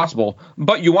that is possible,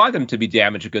 but you want them to be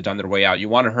damaged goods on their way out. You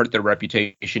want to hurt their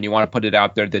reputation. You want to put it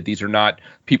out there that these are not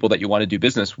people that you want to do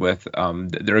business with.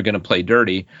 They're going to play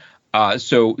dirty.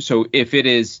 So if it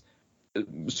is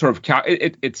sort of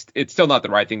it's still not the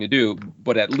right thing to do,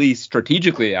 but at least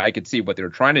strategically I could see what they're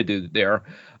trying to do there.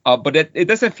 But it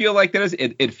doesn't feel like that.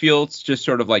 It feels just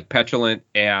sort of like petulant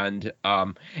and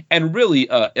really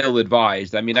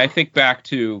ill-advised. I mean, I think back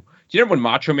to, do you remember when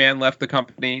Macho Man left the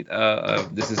company?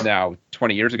 This is now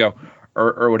 20 years ago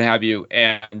or what have you.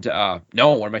 And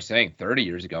no, what am I saying? 30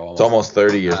 years ago. Almost. It's almost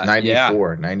 30 years.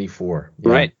 94. Yeah. 94.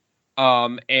 Yeah. Right.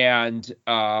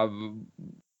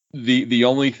 The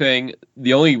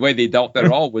only way they dealt that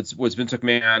at all was Vince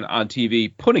McMahon on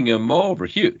TV putting him over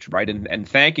huge, right, and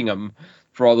thanking him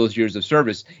for all those years of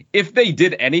service. If they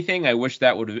did anything, I wish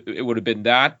it would have been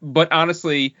that. But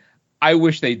honestly, I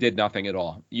wish they did nothing at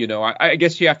all. You know, I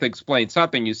guess you have to explain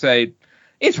something. You say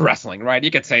it's wrestling, right? You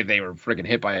could say they were friggin'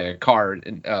 hit by a car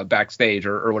backstage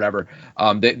or whatever.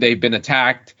 They've been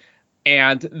attacked,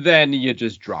 and then you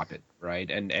just drop it, right?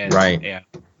 And right. And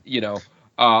you know.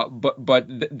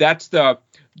 But that's the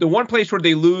one place where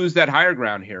they lose that higher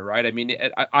ground here, right? I mean,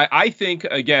 I think,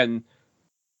 again,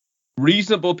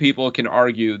 reasonable people can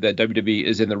argue that WWE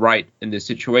is in the right in this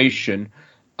situation,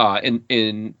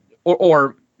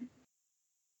 or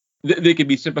they could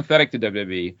be sympathetic to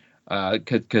WWE,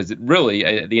 because really,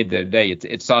 at the end of the day,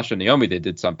 it's Sasha and Naomi that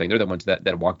did something. They're the ones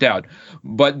that walked out.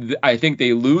 But I think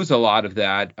they lose a lot of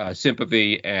that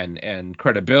sympathy and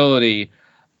credibility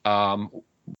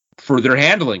for their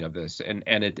handling of this, and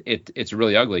it's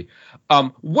really ugly.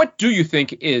 What do you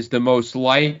think is the most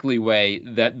likely way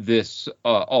that this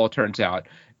all turns out?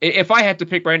 If I had to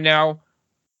pick right now,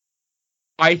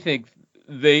 I think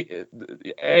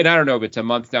and I don't know if it's a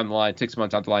month down the line, 6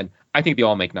 months down the line, I think they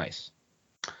all make nice.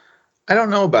 I don't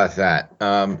know about that.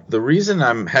 The reason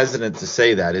I'm hesitant to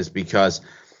say that is because,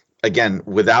 again,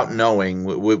 without knowing,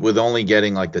 with only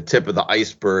getting like the tip of the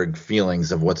iceberg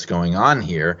feelings of what's going on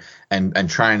here, and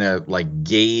trying to like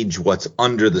gauge what's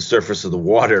under the surface of the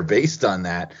water based on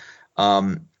that,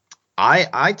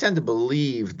 I tend to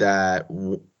believe that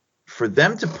for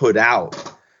them to put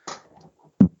out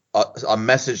a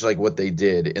message like what they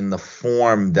did in the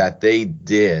form that they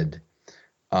did,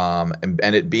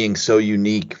 and it being so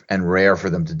unique and rare for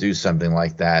them to do something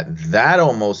like that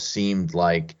almost seemed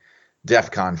like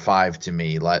DEFCON 5 to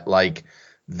me. Like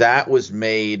that was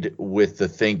made with the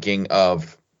thinking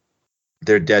of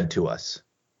they're dead to us.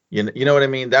 You know what I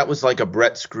mean? That was like a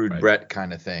Brett screwed right. Brett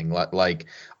kind of thing. Like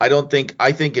I think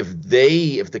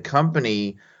if the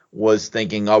company was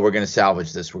thinking, oh, we're going to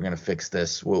salvage this, we're going to fix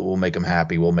this, we'll make them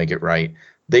happy, we'll make it right,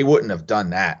 they wouldn't have done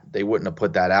that. They wouldn't have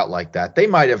put that out like that. They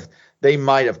might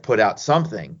have put out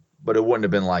something, but it wouldn't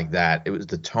have been like that. It was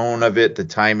the tone of it, the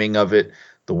timing of it,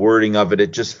 the wording of it.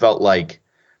 It just felt like,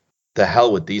 the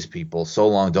hell with these people. So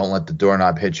long, don't let the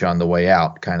doorknob hit you on the way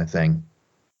out, kind of thing.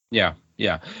 Yeah.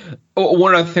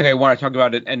 One other thing I want to talk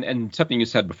about, and something you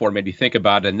said before made me think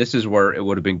about it, and this is where it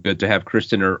would have been good to have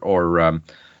Kristen or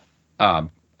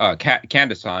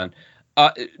Candace on.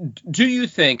 Do you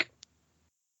think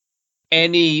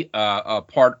any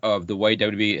part of the way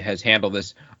WWE has handled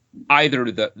this,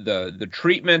 either the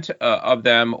treatment of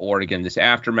them, or again this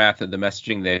aftermath of the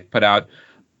messaging they put out,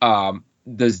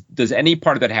 does any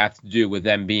part of that have to do with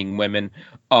them being women?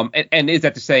 And is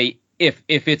that to say, if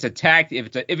it's attacked,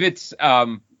 if it's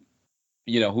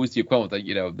who's the equivalent,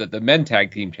 the men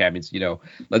tag team champions,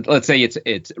 let's say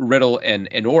it's Riddle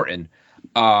and Orton,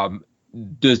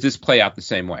 does this play out the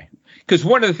same way? Because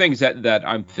one of the things that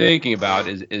I'm thinking about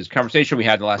is conversation we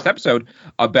had in the last episode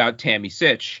about Tammy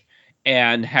Sytch,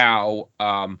 and how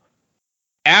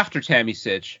after Tammy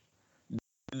Sytch,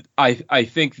 I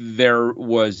think there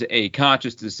was a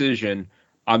conscious decision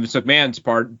on Vince McMahon's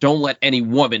part, don't let any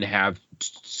woman have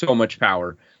so much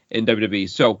power in WWE.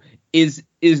 So is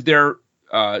there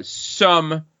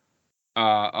some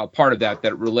a part of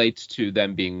that relates to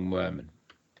them being women?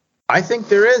 I think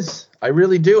there is. I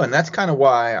really do. And that's kind of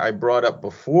why I brought up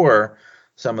before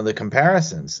some of the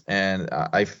comparisons. And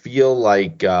I feel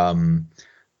like the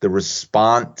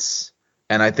response,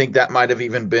 and I think that might have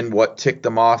even been what ticked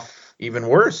them off even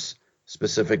worse,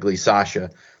 specifically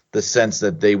Sasha, the sense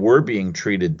that they were being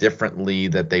treated differently,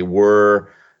 that they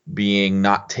were being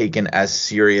not taken as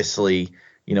seriously.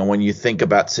 When you think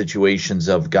about situations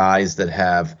of guys that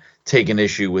have taken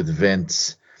issue with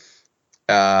Vince,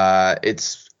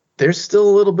 there's still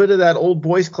a little bit of that old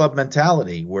boys club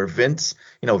mentality where Vince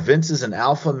is an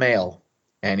alpha male,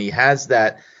 and he has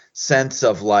that sense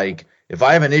of like, if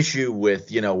I have an issue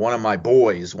with, one of my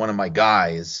boys, one of my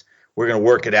guys, we're going to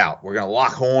work it out. We're going to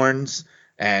lock horns,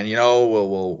 and, we'll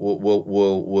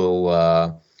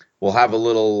have a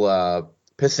little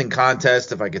pissing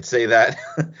contest, if I could say that.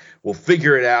 We'll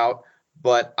figure it out.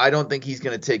 But I don't think he's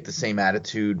going to take the same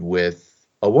attitude with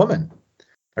a woman.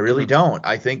 I really don't.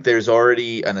 I think there's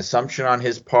already an assumption on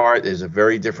his part. There's a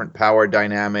very different power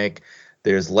dynamic.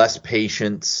 There's less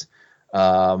patience.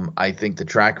 I think the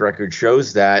track record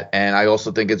shows that, and I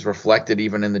also think it's reflected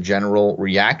even in the general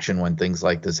reaction when things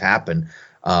like this happen.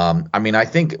 I mean, I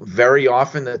think very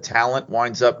often the talent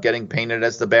winds up getting painted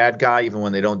as the bad guy, even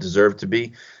when they don't deserve to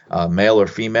be, male or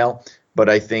female. But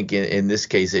I think in this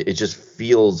case, it just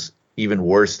feels even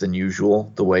worse than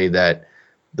usual the way that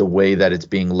it's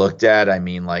being looked at. I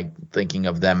mean, like thinking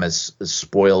of them as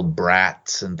spoiled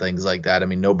brats and things like that. I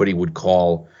mean, nobody would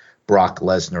call Brock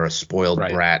Lesnar a spoiled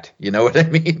brat. You know what I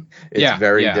mean? It's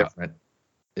very different.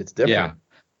 It's different.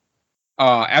 Yeah.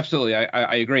 Absolutely.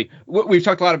 I agree. We've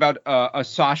talked a lot about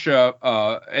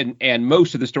Sasha, and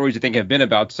most of the stories I think have been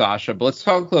about Sasha, but let's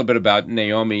talk a little bit about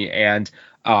Naomi. And,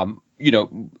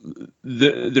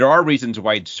 there are reasons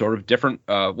why it's sort of different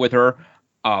with her.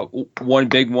 One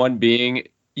big one being,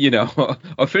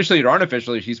 officially or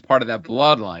unofficially, she's part of that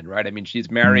bloodline, right? I mean, she's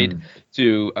married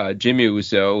to Jimmy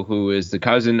Uso, who is the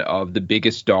cousin of the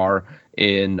biggest star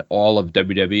in all of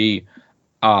WWE.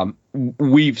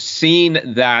 We've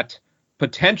seen that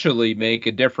potentially make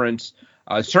a difference,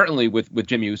 certainly with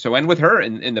Jimmy Uso and with her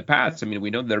in the past. I mean,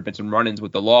 we know there have been some run-ins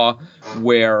with the law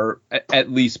where, at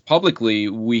least publicly,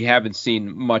 we haven't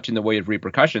seen much in the way of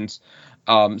repercussions.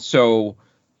 So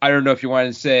I don't know if you want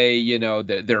to say,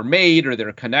 that they're made or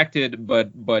they're connected,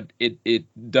 but it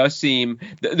does seem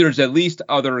there's at least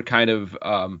other kind of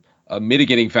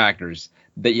mitigating factors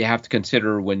that you have to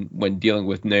consider when dealing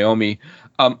with Naomi,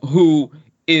 who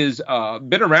is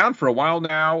been around for a while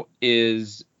now,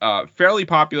 is fairly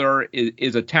popular,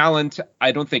 is a talent.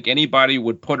 I don't think anybody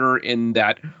would put her in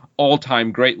that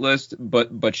all-time great list,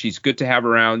 but she's good to have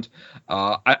around.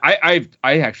 I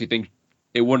actually think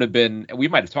it wouldn't have been, we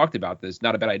might have talked about this,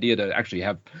 not a bad idea to actually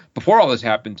have, before all this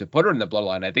happened, to put her in the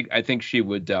bloodline. I think she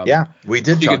would. We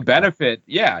did. She could benefit.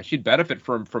 Yeah, she'd benefit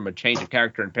from a change of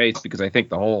character and pace, because I think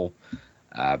the whole,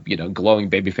 glowing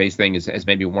babyface thing has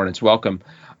maybe worn its welcome.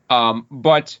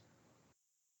 But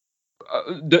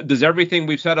does everything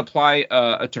we've said apply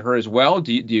to her as well?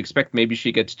 Do you expect maybe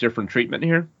she gets different treatment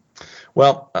here?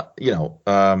 Well,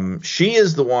 she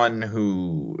is the one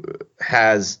who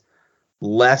has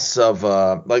less of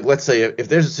a, like, let's say if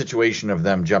there's a situation of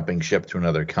them jumping ship to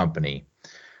another company,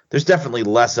 there's definitely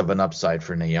less of an upside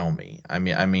for Naomi. I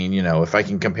mean, if I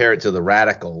can compare it to the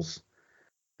Radicals,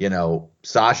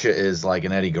 Sasha is like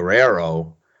an Eddie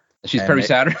Guerrero. She's Perry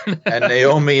Saturn. And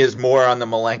Naomi is more on the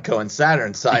Malenko and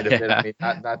Saturn side of it. I mean,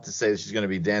 not to say that she's going to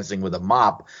be dancing with a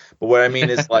mop, but what I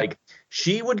mean is, like,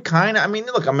 she would kind of,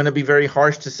 look, I'm going to be very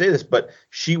harsh to say this, but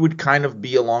she would kind of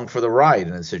be along for the ride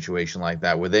in a situation like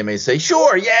that, where they may say,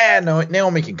 sure, yeah, no,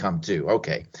 Naomi can come too.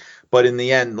 Okay. But in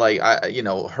the end, like,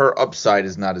 her upside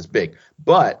is not as big.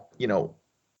 But,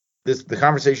 the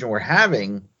conversation we're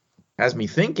having has me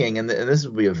thinking, and this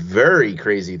would be a very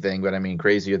crazy thing, but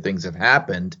crazier things have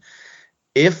happened.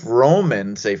 If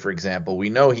Roman, say, for example, we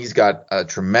know he's got a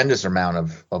tremendous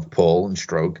amount of pull and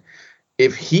stroke.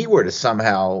 If he were to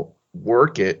somehow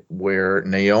work it where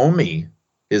Naomi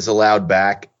is allowed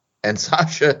back and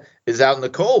Sasha is out in the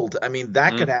cold,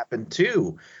 that could happen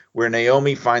too, where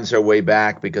Naomi finds her way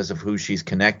back because of who she's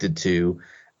connected to,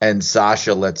 and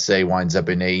Sasha, let's say, winds up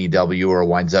in AEW or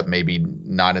winds up maybe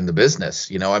not in the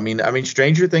business.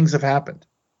 Stranger things have happened.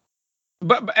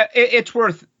 But it's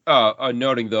worth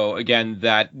noting, though, again,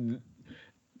 that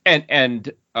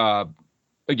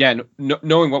again,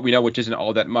 knowing what we know, which isn't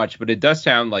all that much, but it does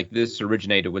sound like this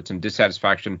originated with some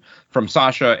dissatisfaction from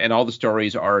Sasha, and all the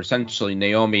stories are essentially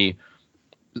Naomi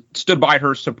stood by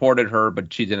her, supported her,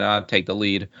 but she did not take the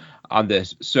lead on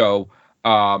this. So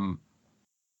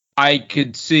I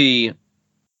could see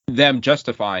them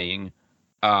justifying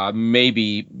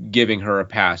maybe giving her a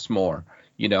pass more,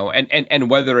 and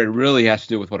whether it really has to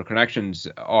do with what her connections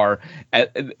are,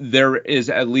 there is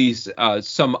at least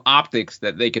some optics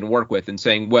that they can work with in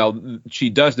saying, well, she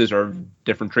does deserve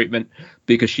different treatment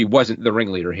because she wasn't the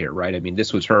ringleader here, right?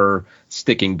 This was her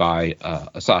sticking by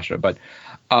Sasha. But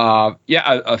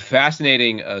a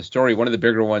fascinating story. One of the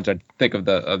bigger ones, I think, of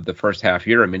the first half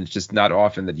year. It's just not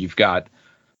often that you've got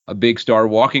a big star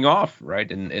walking off, right,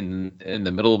 in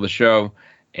the middle of the show,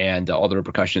 and all the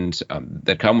repercussions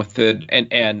that come with it,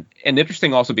 and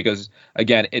interesting also because,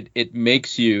 again, it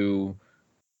makes you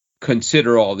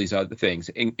consider all these other things,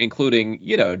 including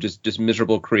just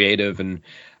miserable creative. And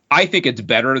I think it's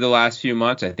better the last few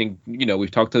months. I think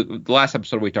we've talked to the last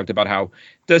episode, we talked about how it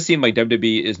does seem like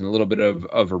WWE is in a little bit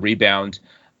of a rebound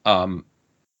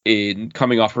in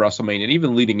coming off of WrestleMania, and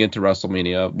even leading into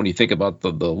WrestleMania. When you think about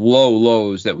the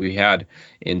lows that we had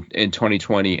in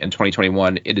 2020 and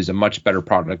 2021, it is a much better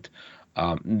product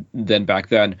than back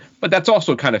then. But that's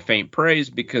also kind of faint praise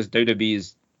because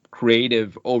WWE's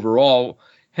creative overall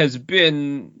has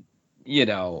been,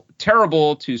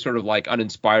 terrible to sort of like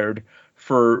uninspired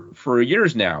for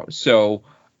years now. So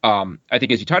I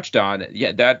think, as you touched on,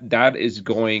 that is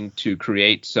going to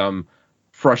create some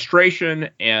frustration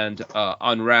and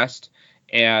unrest.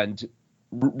 And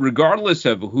regardless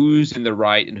of who's in the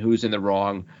right and who's in the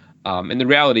wrong, and the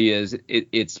reality is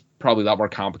it's probably a lot more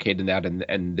complicated than that,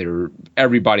 and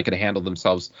everybody could handle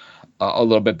themselves a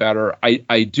little bit better.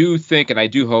 I do think, and I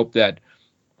do hope that,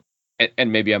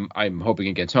 and maybe I'm hoping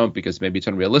it gets home because maybe it's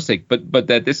unrealistic, but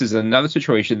that this is another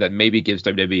situation that maybe gives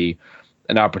WWE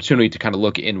an opportunity to kind of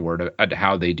look inward at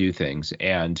how they do things.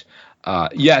 And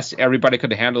yes, everybody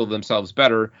could handle themselves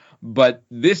better, but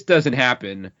this doesn't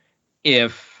happen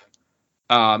if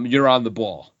you're on the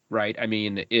ball, right? I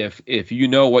mean, if you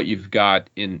know what you've got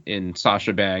in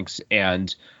Sasha Banks,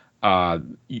 and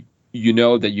you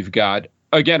know that you've got,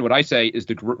 again, what I say is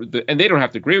and they don't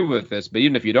have to agree with this, but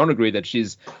even if you don't agree that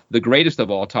she's the greatest of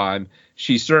all time,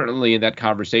 she's certainly in that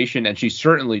conversation, and she's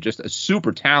certainly just a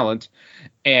super talent.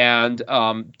 And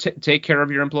take care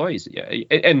of your employees.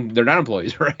 And they're not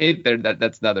employees, right?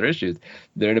 That's another issue.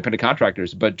 They're independent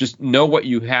contractors, but just know what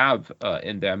you have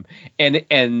in them. And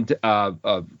kind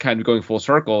of going full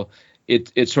circle,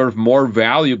 it's sort of more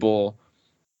valuable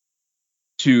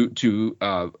to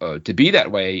be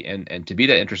that way and to be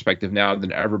that introspective now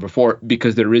than ever before,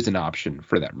 because there is an option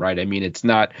for them, right? I mean, it's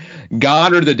not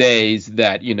gone are the days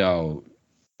that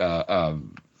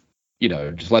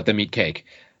just let them eat cake.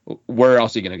 Where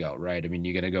else are you going to go, right? I mean,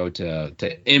 you're going to go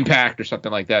to Impact or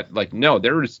something like that. Like, no,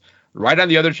 there's right on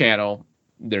the other channel,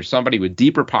 there's somebody with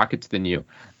deeper pockets than you,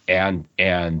 and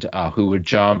who would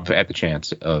jump at the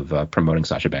chance of promoting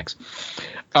Sasha Banks.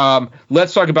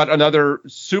 Let's talk about another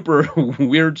super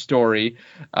weird story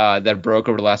that broke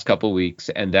over the last couple of weeks,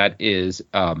 and that is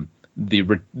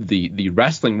the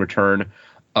wrestling return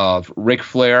of Ric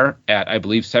Flair at, I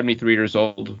believe, 73 years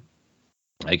old.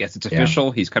 I guess it's official.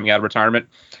 Yeah. He's coming out of retirement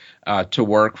to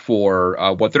work for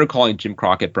what they're calling Jim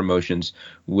Crockett Promotions,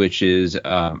 which is,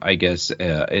 I guess,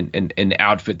 an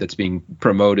outfit that's being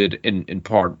promoted in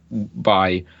part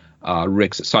by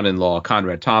Ric's son-in-law,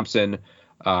 Conrad Thompson,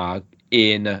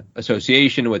 in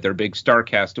association with their big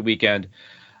StarCast weekend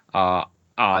on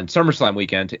SummerSlam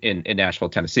weekend in Nashville,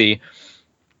 Tennessee.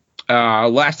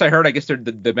 Last I heard, I guess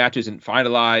the match isn't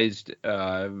finalized.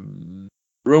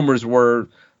 Rumors were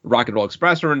Rock and Roll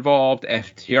Express are involved.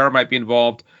 FTR might be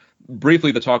involved.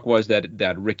 Briefly, the talk was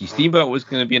that Ricky Steamboat was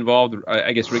going to be involved.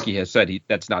 I guess Ricky has said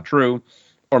that's not true,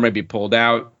 or maybe pulled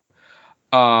out.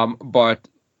 But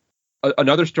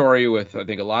another story with, I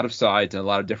think, a lot of sides and a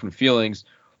lot of different feelings.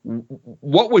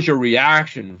 What was your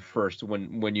reaction first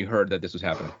when you heard that this was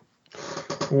happening?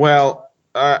 Well,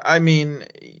 I mean,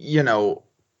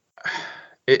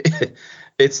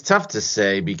 it's tough to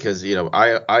say because,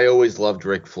 I always loved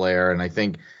Ric Flair, and I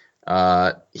think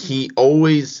he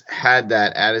always had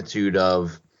that attitude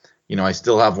of, I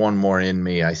still have one more in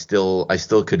me. I still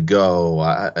could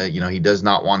go. He does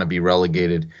not want to be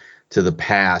relegated to the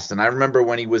past. And I remember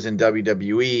when he was in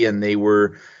WWE and they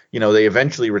were, they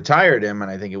eventually retired him,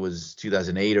 and I think it was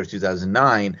 2008 or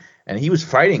 2009, and he was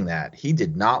fighting that. He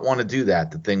did not want to do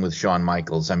that, the thing with Shawn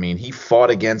Michaels. I mean, he fought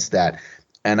against that.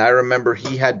 And I remember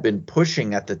he had been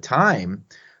pushing at the time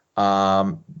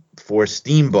for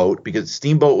Steamboat, because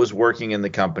Steamboat was working in the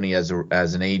company as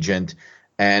an agent,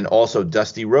 and also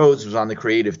Dusty Rhodes was on the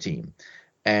creative team.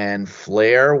 And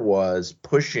Flair was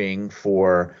pushing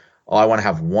for, I want to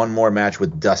have one more match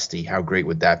with Dusty. How great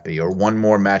would that be? Or one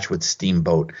more match with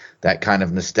Steamboat, that kind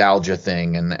of nostalgia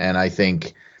thing. And I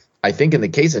think in the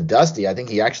case of Dusty, I think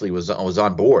he actually was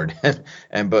on board.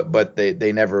 but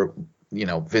they never,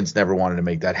 Vince never wanted to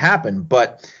make that happen.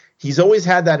 But he's always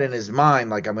had that in his mind,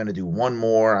 like, I'm going to do one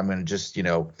more. I'm going to just,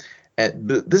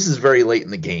 this is very late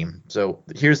in the game. So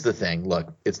here's the thing.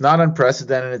 Look, it's not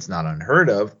unprecedented. It's not unheard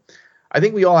of. I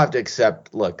think we all have to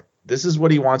accept, look, this is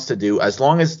what he wants to do. As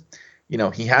long as,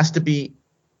 he has to be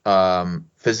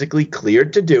physically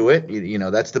cleared to do it.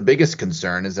 That's the biggest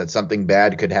concern, is that something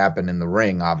bad could happen in the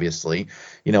ring, obviously.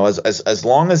 As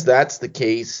long as that's the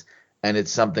case, and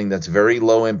it's something that's very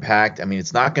low impact, I mean,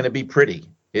 it's not going to be pretty.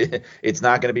 It's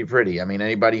not going to be pretty. I mean,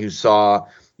 anybody who saw,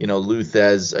 Lou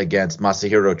Thesz against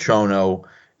Masahiro Chono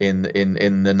in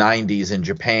the 90s in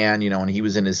Japan, when he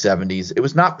was in his 70s, it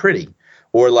was not pretty.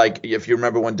 Or like, if you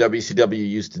remember when WCW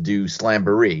used to do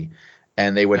Slamboree,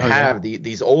 and they would have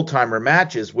these old-timer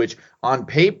matches, which on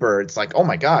paper, it's like, oh,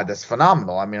 my God, that's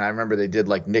phenomenal. I mean, I remember they did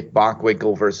like Nick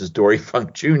Bockwinkel versus Dory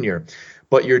Funk Jr.,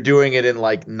 but you're doing it in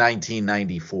like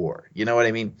 1994. You know what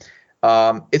I mean?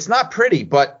 It's not pretty,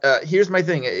 but here's my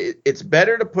thing. It's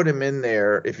better to put him in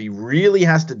there if he really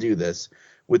has to do this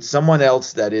with someone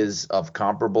else that is of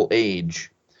comparable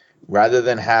age, rather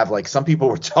than have, like, some people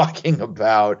were talking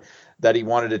about that he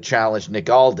wanted to challenge Nick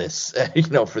Aldis,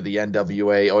 for the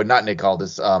NWA, or not Nick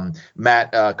Aldis,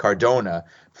 Matt Cardona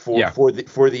for the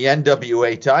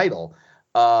NWA title.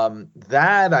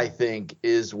 That, I think,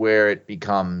 is where it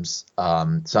becomes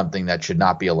something that should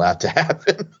not be allowed to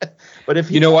happen. But if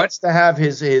he wants to have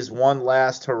his one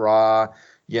last hurrah,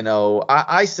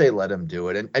 I say let him do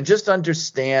it, and just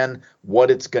understand what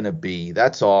it's going to be.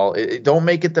 That's all. Don't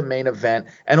make it the main event.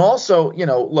 And also,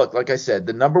 look, like I said,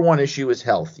 the number one issue is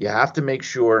health. You have to make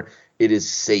sure it is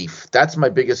safe. That's my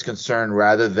biggest concern,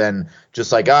 rather than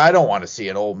just like, I don't want to see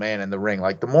an old man in the ring.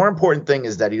 Like, the more important thing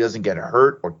is that he doesn't get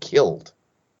hurt or killed.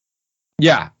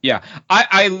 Yeah.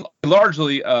 I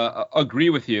largely agree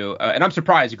with you, and I'm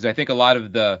surprised because I think a lot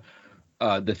of the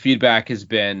feedback has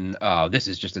been, this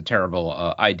is just a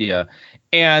terrible idea.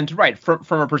 And right,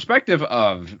 from a perspective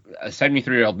of a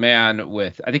 73-year-old man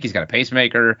with, I think he's got a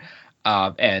pacemaker,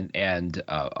 and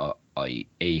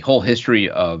a whole history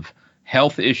of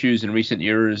health issues in recent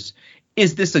years.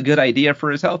 Is this a good idea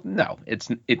for his health? No, it's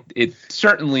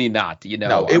certainly not.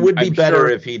 No, it would be better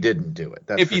if he didn't do it.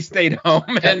 If he stayed home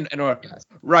yes.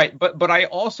 Right. But I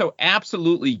also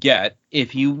absolutely get,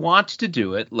 if he wants to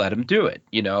do it, let him do it.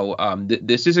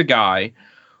 This is a guy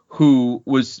who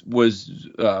was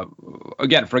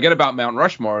again, forget about Mount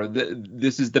Rushmore.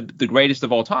 This is the greatest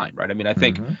of all time, right? I mean, I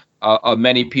think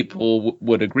many people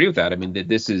would agree with that. I mean,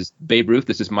 this is Babe Ruth,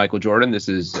 this is Michael Jordan, this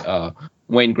is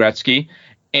Wayne Gretzky.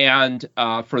 And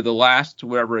for the last,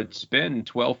 wherever it's been,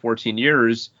 12, 14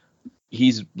 years,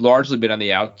 he's largely been on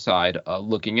the outside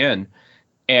looking in.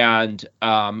 And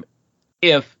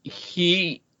if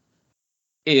he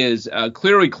is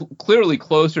clearly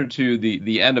closer to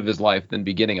the end of his life than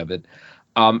beginning of it,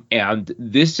 and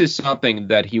this is something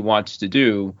that he wants to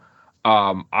do,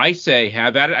 I say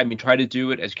have at it. I mean, try to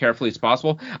do it as carefully as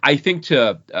possible. I think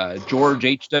to George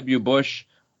H.W. Bush,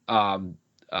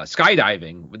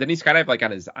 skydiving. Didn't he skydive like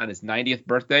on his 90th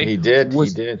birthday? He did.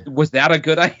 Was that a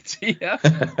good idea?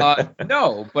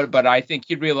 No, but I think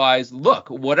he realized, look,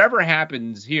 whatever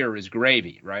happens here is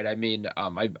gravy, right? I mean,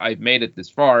 I've made it this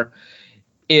far.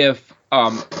 If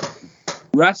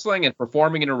wrestling and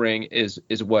performing in a ring is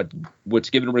what's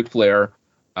given Ric Flair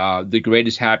the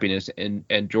greatest happiness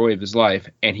and joy of his life,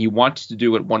 and he wants to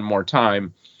do it one more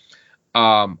time,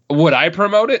 would I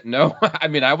promote it? No. I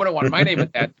mean, I wouldn't want my name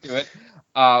attached to it.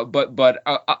 But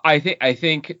I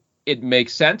think it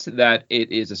makes sense that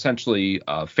it is essentially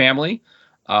family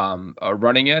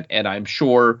running it, and I'm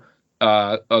sure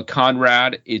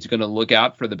Conrad is going to look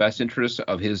out for the best interests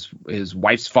of his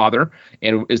wife's father,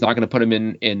 and is not going to put him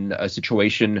in a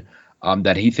situation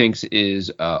that he thinks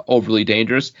is overly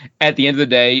dangerous. At the end of the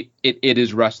day, it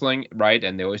is wrestling, right?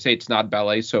 And they always say it's not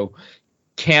ballet. So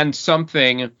can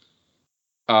something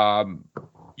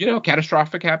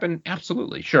catastrophic happen?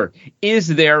 Absolutely. Sure. Is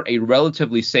there a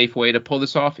relatively safe way to pull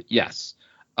this off? Yes,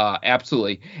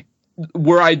 absolutely.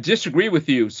 Where I disagree with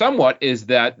you somewhat is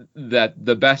that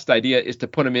the best idea is to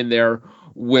put him in there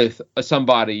with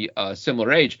somebody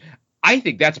similar age. I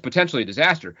think that's potentially a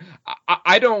disaster.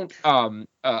 I don't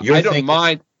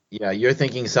mind. Yeah, you're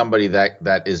thinking somebody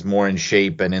that is more in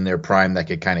shape and in their prime that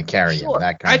could kind of carry him.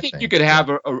 That kind of thing. I think you could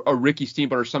have a Ricky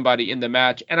Steamboat or somebody in the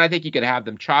match, and I think you could have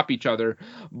them chop each other.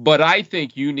 But I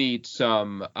think you need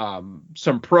some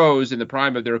pros in the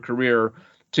prime of their career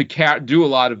to do a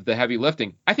lot of the heavy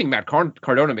lifting. I think Matt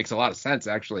Cardona makes a lot of sense,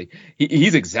 actually.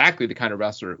 He's exactly the kind of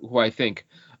wrestler who I think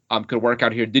could work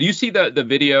out here. Did you see the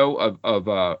video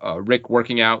of Rick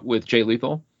working out with Jay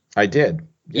Lethal? I did.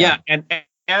 Yeah,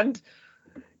 and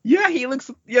yeah, he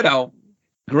looks,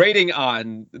 grading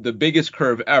on the biggest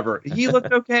curve ever. He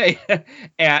looked okay.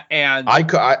 and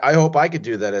I hope I could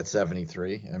do that at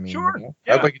 73. I mean, sure.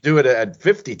 I hope I could do it at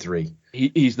 53.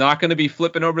 He's not going to be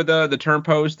flipping over the turn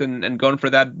post and going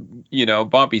for that,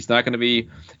 bump. He's not going to be,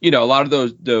 a lot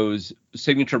of those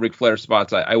signature Ric Flair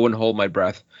spots. I wouldn't hold my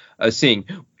breath seeing.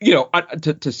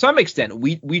 To some extent,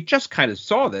 we just kind of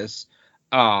saw this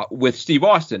with Steve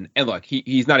Austin. And look,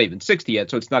 he's not even 60 yet,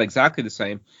 so it's not exactly the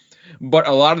same. But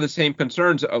a lot of the same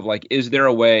concerns of, like, is there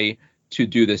a way to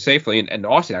do this safely? And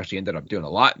Austin actually ended up doing a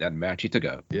lot in that match. He took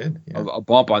a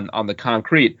bump on the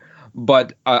concrete.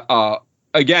 But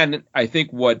again, I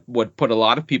think what put a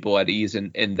lot of people at ease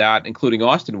in that, including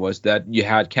Austin, was that you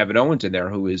had Kevin Owens in there,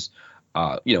 who is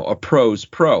a pro's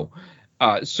pro.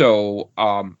 So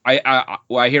I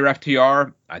hear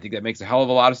FTR. I think that makes a hell of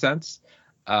a lot of sense.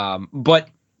 But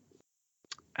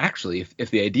actually,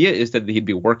 if the idea is that he'd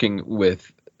be working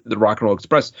with the Rock and Roll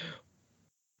Express,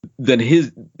 then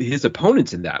his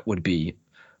opponents in that would be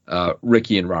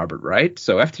Ricky and Robert, right?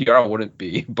 So FTR wouldn't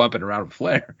be bumping around with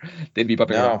Flair. They'd be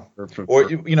bumping around or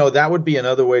that would be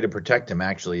another way to protect him,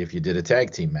 actually, if you did a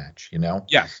tag team match,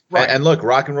 Yes, right. And look,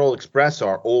 Rock and Roll Express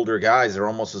are older guys. They're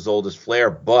almost as old as Flair,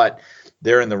 but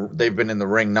they've been in the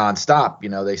ring nonstop.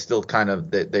 They still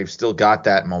they've still got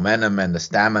that momentum and the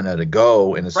stamina to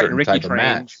go in a certain Ricky type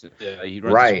trains, of match. He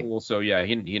runs school, so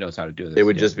he knows how to do this. It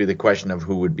would just be the question of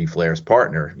who would be Flair's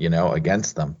partner,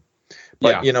 against them.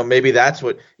 But maybe that's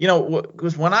what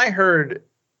because when I heard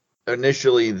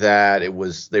initially that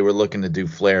they were looking to do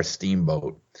Flair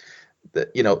Steamboat,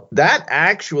 that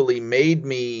actually made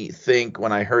me think.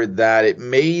 When I heard that, it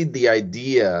made the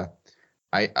idea.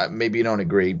 I maybe you don't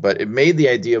agree, but it made the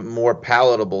idea more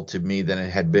palatable to me than it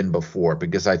had been before,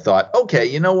 because I thought, okay,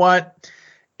 you know what?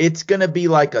 It's going to be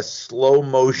like a slow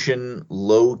motion,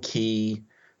 low key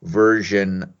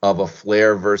version of a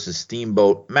Flair versus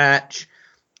Steamboat match.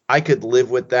 I could live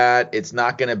with that. It's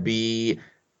not going to be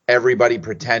everybody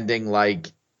pretending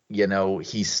like,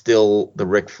 he's still the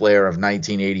Ric Flair of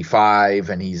 1985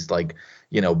 and he's like,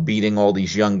 beating all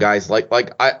these young guys. Like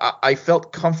I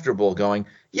felt comfortable going,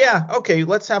 yeah, okay,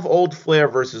 let's have old Flair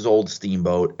versus old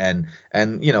Steamboat and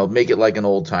make it like an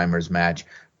old timers match.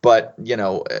 But,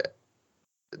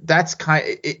 that's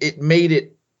it made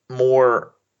it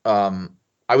more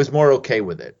I was more okay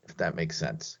with it, if that makes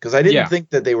sense, because I didn't think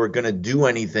that they were going to do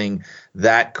anything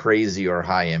that crazy or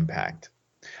high impact.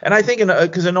 And I think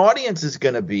because an audience is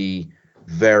going to be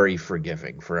very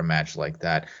forgiving for a match like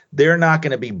that. They're not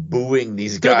going to be booing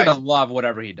these guys. They're going to love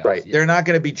whatever he does. Right. Yeah. They're not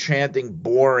going to be chanting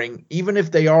boring, even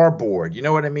if they are bored. You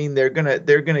know what I mean? They're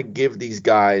gonna give these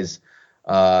guys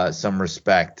some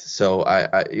respect. So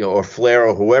or Flair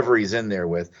or whoever he's in there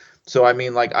with. So I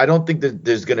mean, I don't think that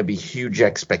there's going to be huge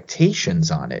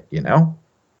expectations on it.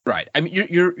 Right. I mean,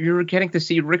 you're getting to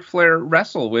see Ric Flair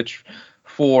wrestle, which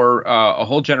for a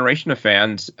whole generation of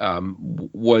fans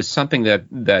was something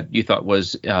that you thought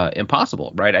was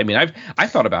impossible, right? I mean, I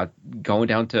thought about going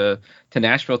down to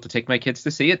Nashville to take my kids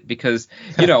to see it because,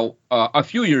 a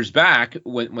few years back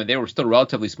when they were still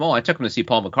relatively small, I took them to see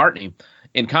Paul McCartney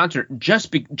in concert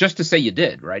just to say you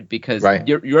did, right? Because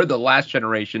you're the last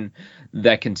generation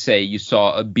that can say you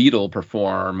saw a Beatle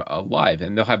perform live,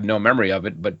 and they'll have no memory of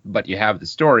it, but you have the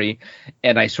story.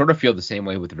 And I sort of feel the same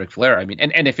way with Ric Flair. I mean,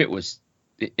 and if it was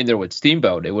in there with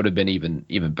Steamboat, it would have been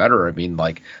even better. I mean,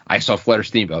 I saw Flair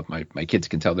Steamboat. My kids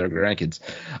can tell their grandkids.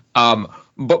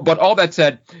 But all that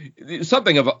said,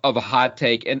 something of a hot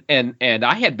take, and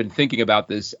I had been thinking about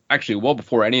this actually well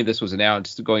before any of this was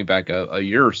announced, going back a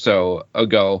year or so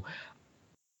ago.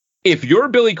 If you're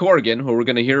Billy Corgan, who we're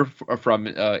going to hear from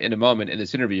in a moment in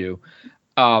this interview,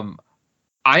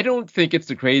 I don't think it's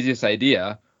the craziest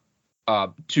idea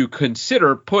to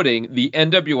consider putting the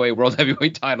NWA World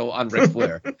Heavyweight title on Ric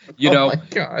Flair. My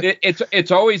God.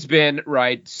 It's always been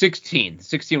 16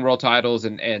 world titles,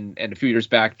 and a few years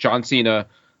back John Cena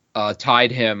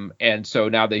tied him, and so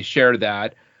now they share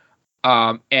that.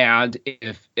 And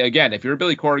if you're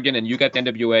Billy Corgan and you got the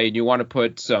NWA and you want to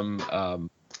put some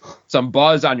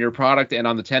buzz on your product and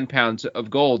on the 10 pounds of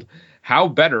gold, how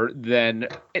better than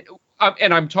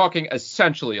and I'm talking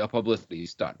essentially a publicity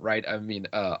stunt, right? I mean,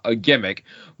 a gimmick.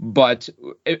 But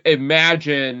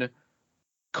imagine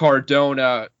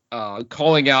Cardona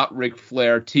calling out Ric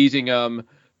Flair, teasing him,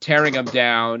 tearing him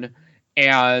down.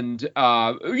 And,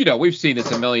 we've seen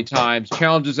this a million times.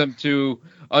 Challenges him to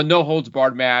a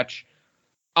no-holds-barred match.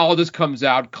 Aldis comes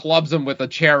out, clubs him with a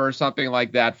chair or something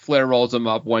like that. Flair rolls him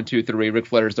up, 1, 2, 3. Ric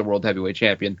Flair is the World Heavyweight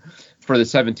Champion for the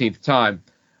 17th time.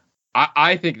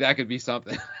 I think that could be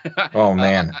something. Oh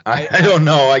man, I don't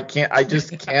know. I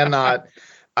just cannot.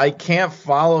 I can't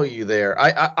follow you there.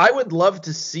 I would love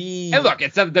to see. And look,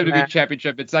 it's not the WWE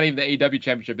Championship. It's not even the AEW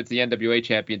Championship. It's the NWA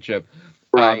Championship.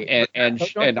 Right.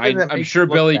 And I'm sure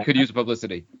Billy could use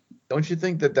publicity. Don't you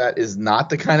think that is not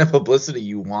the kind of publicity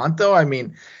you want, though? I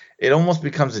mean, it almost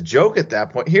becomes a joke at that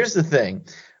point. Here's the thing.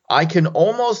 I can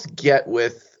almost get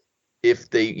with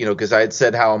if they, because I had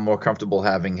said how I'm more comfortable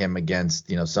having him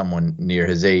against, someone near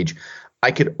his age. I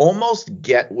could almost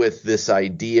get with this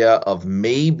idea of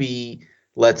maybe,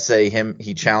 let's say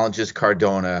he challenges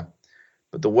Cardona,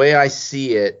 but the way I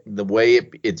see it, the way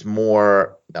it's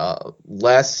more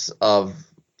less of,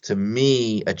 to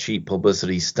me, a cheap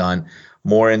publicity stunt,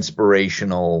 more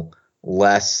inspirational,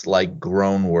 less like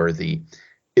groan worthy,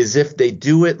 is if they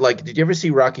do it like, did you ever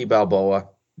see Rocky Balboa,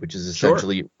 which is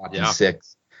essentially Rocky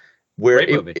 6? Where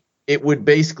it would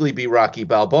basically be Rocky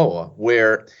Balboa,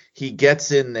 where he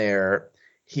gets in there,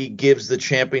 he gives the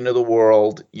champion of the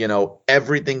world,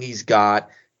 everything he's got,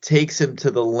 takes him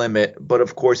to the limit. But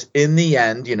of course, in the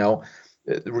end,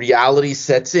 reality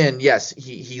sets in. Yes,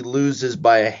 he loses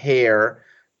by a hair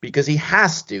because he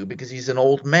has to, because he's an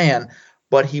old man.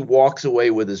 But he walks away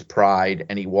with his pride,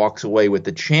 and he walks away with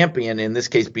the champion, in this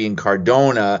case being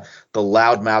Cardona, the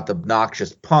loudmouth,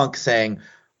 obnoxious Punk, saying,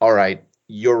 all right,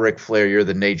 you're Ric Flair, you're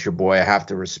the nature boy, I have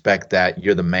to respect that,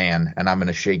 you're the man, and I'm going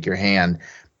to shake your hand,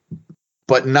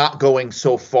 but not going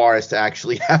so far as to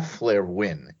actually have Flair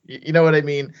win. You know what I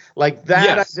mean? Like that,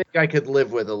 yes. I think I could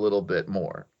live with a little bit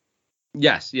more.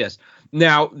 Yes.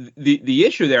 Now, the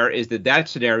issue there is that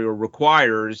scenario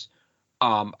requires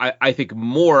I think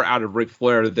more out of Ric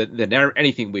Flair than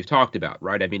anything we've talked about,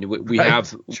 right? I mean, we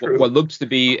have what looks to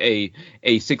be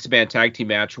a six-man tag team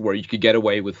match where you could get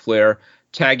away with Flair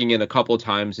tagging in a couple of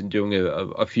times and doing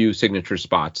a few signature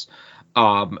spots.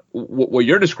 What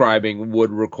you're describing would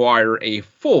require a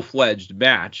full-fledged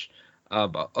match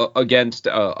against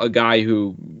a guy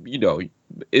who,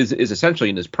 is essentially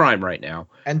in his prime right now.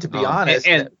 And to be honest,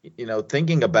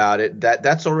 thinking about it,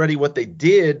 that's already what they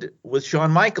did with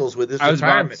Shawn Michaels with his retirement match.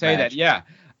 I was about to say that, yeah.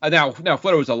 Now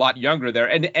Flair was a lot younger there,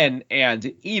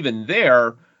 and even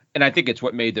there, and I think it's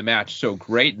what made the match so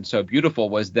great and so beautiful,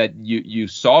 was that you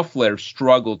saw Flair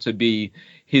struggle to be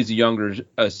his younger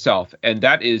self, and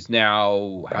that is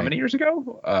now how many years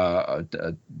ago?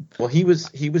 Well, he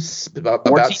was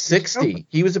about 60.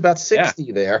 He was about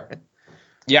 60 there.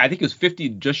 Yeah, I think he was 50,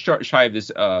 just shy of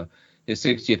his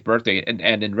 60th birthday.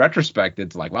 And in retrospect,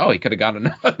 it's like, wow, he could have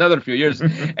gone another few years.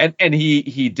 and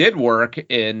he did work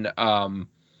in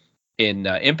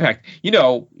Impact.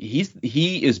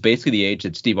 He is basically the age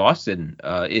that Steve Austin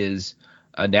is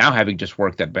now, having just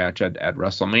worked that match at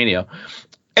WrestleMania.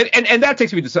 And that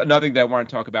takes me to another thing that I want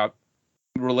to talk about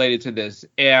related to this.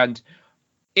 And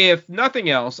if nothing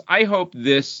else, I hope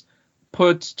this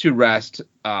puts to rest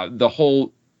the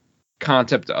whole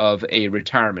concept of a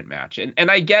retirement match.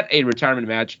 And I get a retirement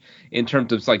match in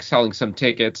terms of like selling some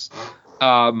tickets,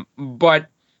 but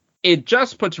it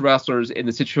just puts wrestlers in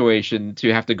the situation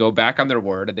to have to go back on their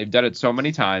word, and they've done it so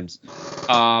many times.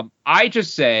 I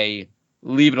just say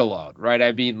leave it alone, right?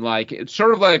 I mean, like, it's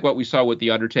sort of like what we saw with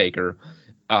The Undertaker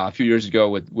a few years ago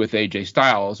with AJ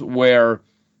Styles, where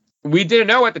we didn't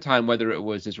know at the time whether it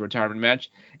was his retirement match,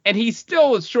 and he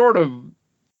still is sort of,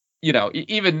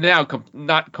 even now,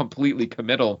 not completely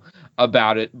committal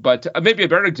about it. But maybe a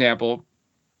better example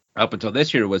up until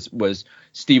this year was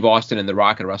Steve Austin and The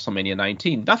Rock at WrestleMania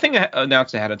 19. Nothing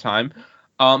announced ahead of time,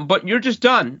 but you're just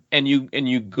done, and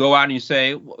you go out and you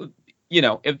say,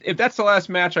 if that's the last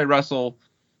match I wrestle,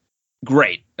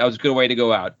 great, that was a good way to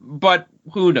go out. But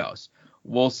who knows?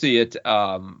 We'll see it.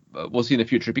 We'll see in the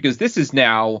future, because this is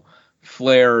now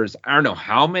Flair's, I don't know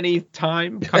how many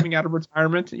time coming out of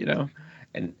retirement,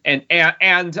 And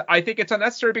I think it's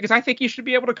unnecessary, because I think he should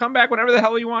be able to come back whenever the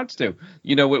hell he wants to,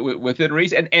 within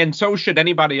reason. And so should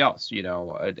anybody else.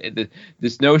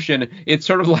 This notion, it's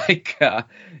sort of like,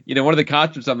 one of the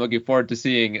concerts I'm looking forward to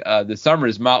seeing this summer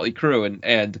is Motley Crue.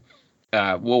 And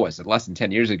what was it, less than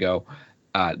 10 years ago,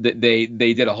 they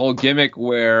did a whole gimmick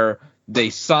where they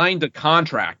signed a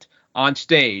contract on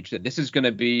stage that this is going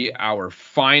to be our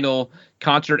final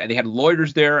concert, and they had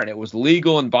lawyers there, and it was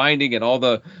legal and binding, and all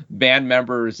the band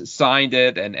members signed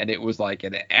it, and it was like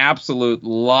an absolute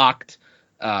locked,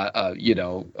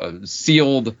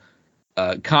 sealed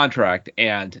contract.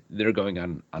 And they're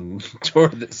going on tour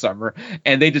this summer,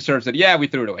 and they just sort of said, yeah, we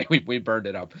threw it away, we burned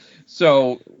it up.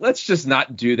 So let's just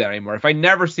not do that anymore. If I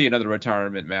never see another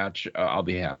retirement match, I'll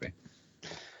be happy.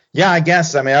 Yeah, I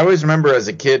guess. I mean, I always remember as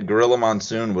a kid, Gorilla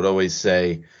Monsoon would always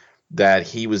say that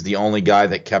he was the only guy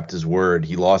that kept his word.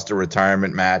 He lost a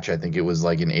retirement match. I think it was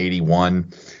like in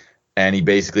 81, and he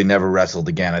basically never wrestled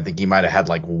again. I think he might have had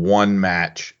like one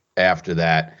match after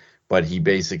that, but he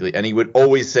would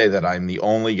always say that I'm the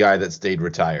only guy that stayed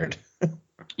retired.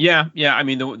 Yeah. I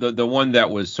mean, the one that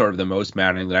was sort of the most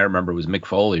maddening that I remember was Mick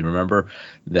Foley. Remember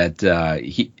that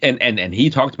he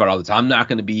talked about all the time, I'm not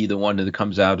going to be the one that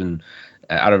comes out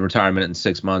of retirement in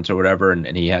 6 months or whatever,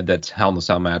 and he had that Hell in a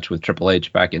Cell match with Triple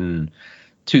H back in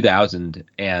 2000,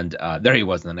 and there he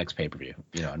was in the next pay-per-view.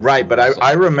 Right, but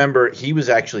I remember he was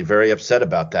actually very upset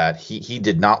about that. He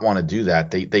did not want to do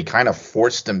that. They kind of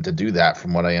forced him to do that,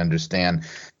 from what I understand.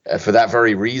 For that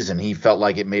very reason, he felt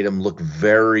like it made him look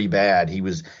very bad.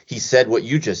 He said what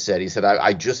you just said. He said,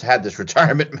 I just had this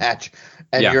retirement match,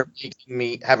 and you're making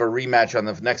me have a rematch on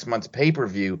the next month's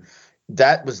pay-per-view.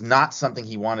 That was not something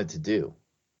he wanted to do.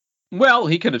 Well,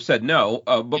 he could have said no,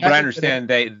 but I understand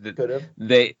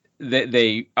they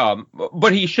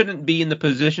but he shouldn't be in the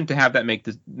position to have that make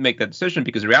that decision,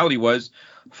 because the reality was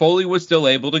Foley was still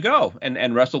able to go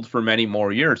and wrestled for many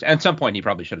more years. And at some point he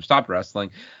probably should have stopped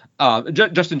wrestling,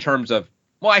 just in terms of,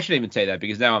 well, I shouldn't even say that,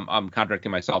 because now I'm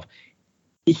contradicting myself.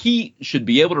 He should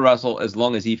be able to wrestle as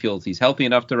long as he feels he's healthy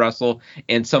enough to wrestle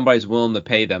and somebody's willing to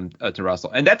pay them to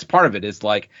wrestle. And that's part of it, is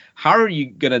like, how are you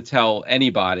going to tell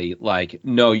anybody, like,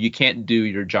 no, you can't do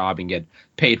your job and get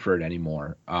paid for it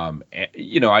anymore? I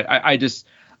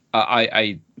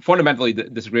fundamentally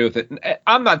disagree with it.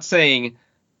 I'm not saying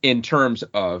in terms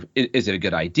of, is it a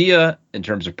good idea in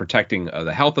terms of protecting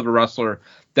the health of a wrestler?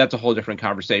 That's a whole different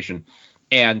conversation.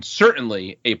 And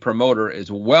certainly a promoter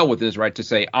is well within his right to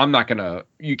say,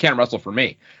 you can't wrestle for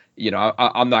me.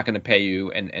 I'm not going to pay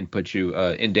you and put you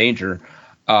in danger.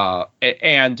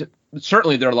 And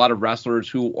certainly there are a lot of wrestlers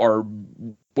who are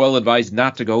well advised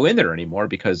not to go in there anymore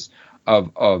because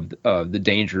of the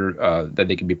danger that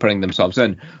they can be putting themselves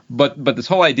in. But this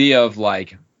whole idea of,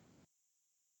 like,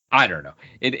 I don't know,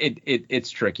 it's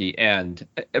tricky. And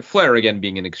Flair, again,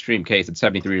 being an extreme case at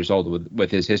 73 years old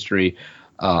with his history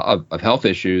of health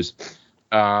issues.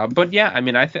 But yeah, I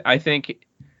mean, I think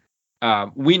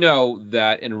we know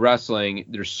that in wrestling,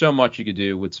 there's so much you could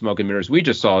do with smoke and mirrors. We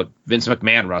just saw Vince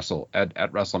McMahon wrestle at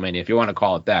WrestleMania, if you want to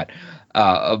call it that.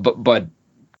 But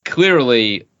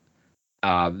clearly,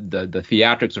 the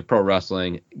theatrics of pro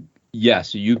wrestling,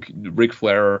 yes, Ric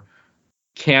Flair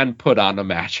can put on a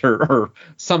match or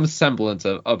some semblance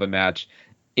of a match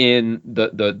in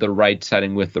the right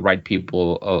setting with the right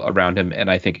people around him, and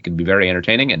I think it can be very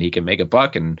entertaining, and he can make a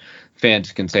buck, and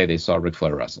fans can say they saw Ric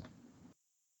Flair wrestle.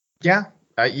 Yeah,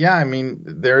 I mean,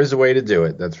 there is a way to do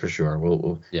it, that's for sure.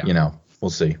 We'll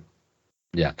see.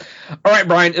 Yeah. All right,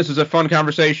 Brian, this was a fun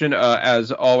conversation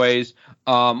as always.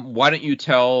 Why don't you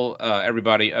tell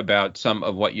everybody about some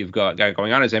of what you've got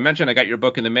going on? As I mentioned, I got your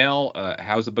book in the mail.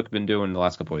 How's the book been doing the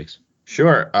last couple of weeks?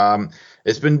 Sure.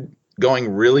 It's been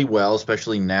going really well,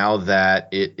 especially now that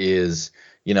it is,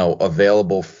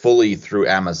 available fully through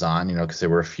Amazon, because there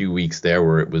were a few weeks there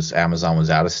where Amazon was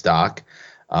out of stock.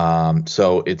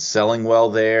 So it's selling well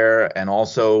there. And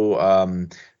also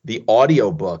the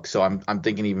audiobook. So I'm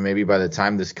thinking even maybe by the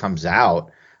time this comes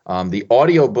out, the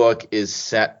audiobook is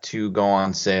set to go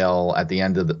on sale at the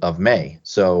end of May.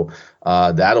 So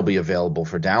that'll be available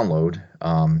for download.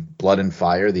 Blood and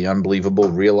Fire, the unbelievable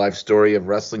real-life story of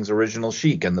wrestling's original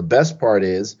Sheik. And the best part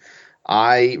is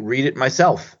I read it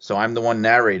myself. So I'm the one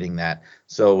narrating that.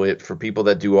 So for people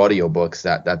that do audiobooks,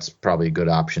 that's probably a good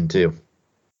option too.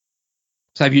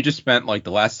 So have you just spent like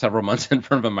the last several months in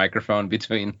front of a microphone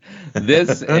between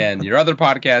this and your other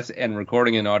podcast and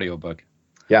recording an audiobook?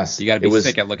 Yes. You got to be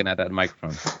sick at looking at that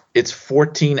microphone. It's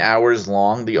 14 hours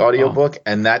long, the audiobook,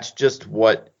 and that's just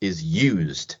what is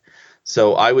used.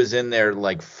 So I was in there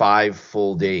like 5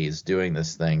 full days doing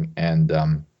this thing. And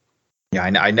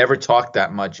I never talked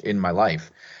that much in my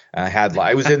life.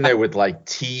 I was in there with like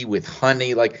tea with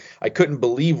honey. Like I couldn't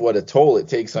believe what a toll it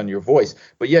takes on your voice.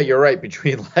 But yeah, you're right.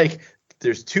 Between like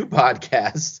there's 2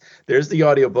 podcasts, there's the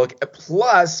audiobook.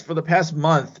 Plus for the past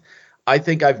month, I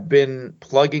think I've been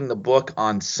plugging the book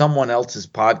on someone else's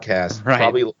podcast,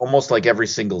 probably almost like every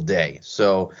single day.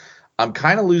 So I'm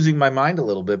kind of losing my mind a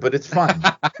little bit, but it's fun.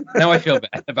 Now I feel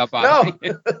bad about Bobby.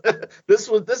 No,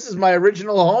 this is my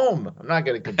original home. I'm not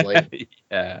going to complain.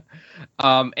 Yeah.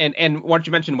 And why don't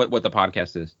you mention what the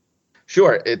podcast is?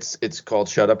 Sure. It's called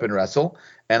Shut Up and Wrestle.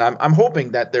 And I'm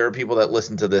hoping that there are people that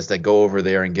listen to this that go over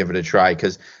there and give it a try,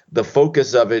 because the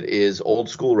focus of it is old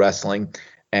school wrestling.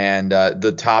 And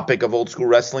the topic of old school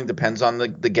wrestling depends on the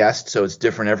guest, so it's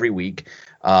different every week.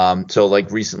 So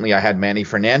like recently I had Manny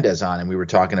Fernandez on, and we were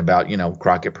talking about,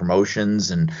 Crockett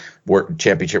Promotions and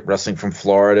championship wrestling from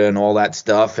Florida and all that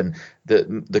stuff. And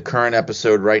the current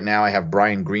episode right now, I have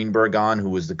Brian Greenberg on, who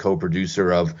was the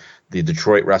co-producer of the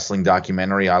Detroit wrestling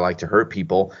documentary, I Like to Hurt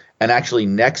People. And actually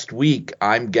next week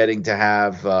I'm getting to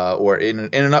have, or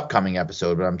in an upcoming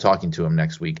episode, but I'm talking to him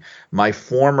next week, my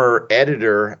former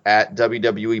editor at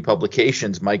WWE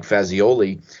Publications, Mike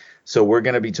Fazioli. So we're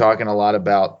going to be talking a lot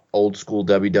about old school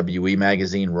WWE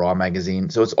magazine, Raw magazine.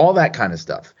 So it's all that kind of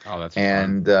stuff. Oh, that's fun.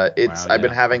 And I've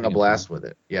been having a blast with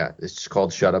it. Yeah, it's just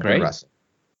called Shut Up and Wrestle.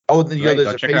 Oh,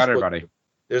 there's check it out, everybody.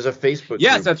 There's a Facebook.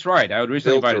 Yes, that's right. I would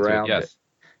recently invite it to it. Yes.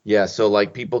 Yeah, so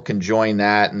like people can join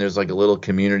that, and there's like a little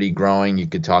community growing. You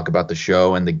could talk about the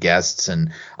show and the guests,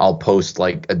 and I'll post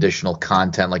like additional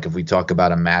content. Like if we talk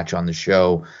about a match on the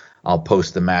show, I'll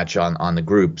post the match on the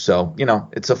group. So,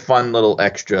 it's a fun little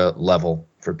extra level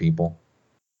for people.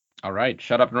 All right.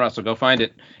 Shut Up and Wrestle. Go find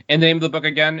it. And the name of the book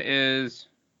again is?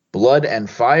 Blood and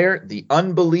Fire, the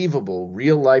unbelievable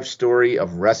real-life story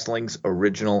of wrestling's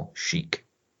original Sheik.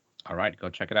 All right, go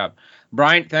check it out.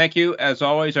 Brian, thank you. As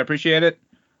always, I appreciate it.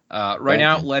 Right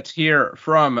now, let's hear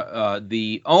from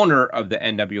the owner of the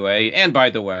NWA, and by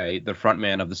the way, the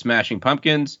frontman of the Smashing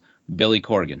Pumpkins, Billy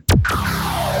Corgan.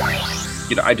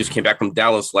 I just came back from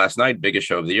Dallas last night, biggest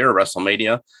show of the year,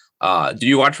 WrestleMania. Did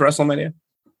you watch WrestleMania?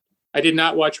 I did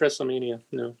not watch WrestleMania,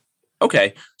 no.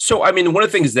 Okay. So, I mean, one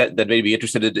of the things that made me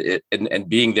interested in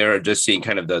being there, just seeing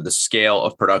kind of the scale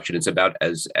of production, it's about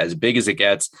as big as it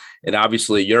gets. And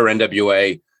obviously your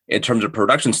NWA, in terms of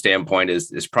production standpoint,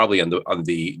 is probably on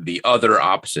the other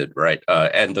opposite, right,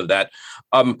 end of that.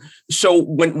 So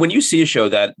when you see a show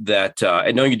that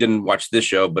I know you didn't watch this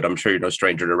show, but I'm sure you're no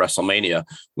stranger to WrestleMania.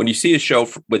 When you see a show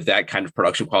with that kind of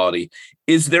production quality,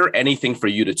 is there anything for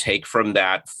you to take from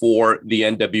that for the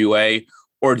NWA,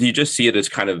 or do you just see it as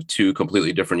kind of two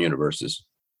completely different universes?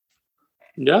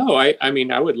 No, I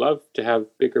mean, I would love to have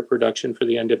bigger production for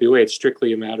the NWA. It's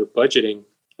strictly a matter of budgeting.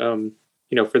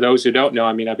 For those who don't know,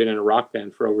 I mean, I've been in a rock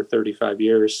band for over 35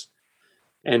 years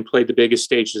and played the biggest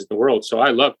stages in the world. So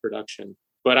I love production.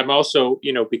 But I'm also,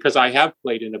 because I have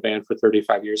played in a band for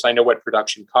 35 years, I know what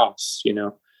production costs,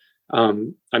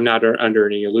 I'm not under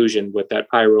any illusion what that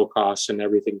pyro costs and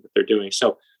everything that they're doing.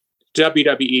 So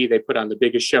WWE, they put on the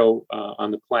biggest show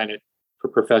on the planet for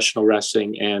professional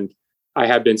wrestling. And I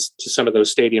have been to some of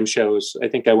those stadium shows. I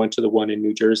think I went to the one in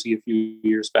New Jersey a few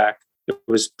years back. It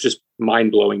was just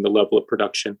mind-blowing, the level of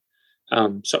production.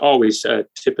 So always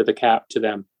tip of the cap to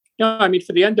them. I mean,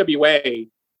 for the NWA,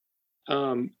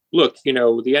 look, the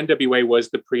NWA was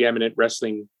the preeminent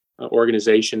wrestling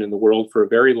organization in the world for a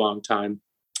very long time.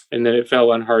 And then it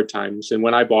fell on hard times. And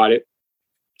when I bought it,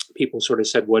 people sort of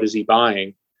said, what is he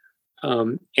buying?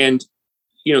 The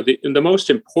most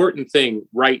important thing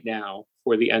right now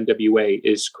for the NWA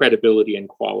is credibility and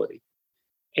quality.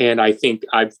 And I think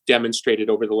I've demonstrated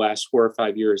over the last 4 or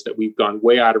 5 years that we've gone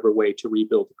way out of our way to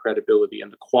rebuild the credibility and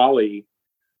the quality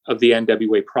of the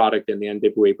NWA product and the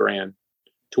NWA brand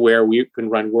to where we can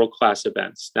run world-class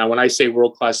events. Now, when I say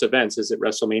world-class events, is it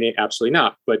WrestleMania? Absolutely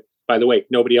not. But by the way,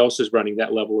 nobody else is running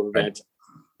that level of event,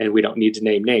 and we don't need to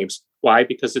name names. Why?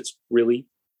 Because it's really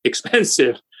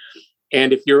expensive.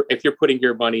 And if you're putting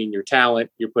your money in your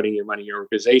talent, you're putting your money in your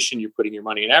organization, you're putting your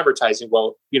money in advertising,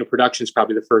 well, production is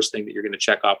probably the first thing that you're going to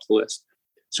check off the list.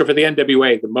 So for the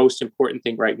NWA, the most important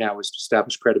thing right now is to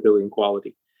establish credibility and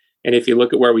quality. And if you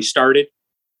look at where we started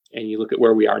and you look at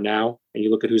where we are now and you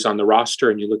look at who's on the roster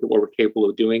and you look at what we're capable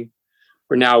of doing,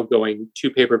 we're now going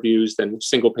 2 pay-per-views, then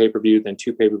single pay-per-view, then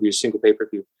 2 pay-per-views, single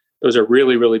pay-per-view. Those are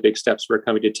really, really big steps we're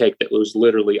coming to take that was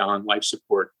literally on life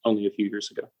support only a few years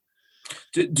ago.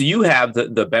 Do you have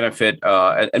the benefit,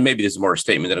 and maybe this is more a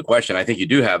statement than a question, I think you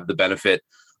do have the benefit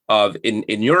of,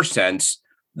 in your sense,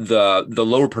 the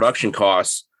lower production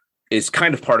costs is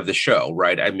kind of part of the show,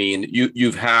 right? I mean,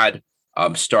 you've had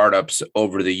startups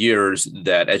over the years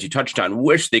that, as you touched on,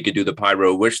 wish they could do the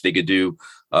pyro, wish they could do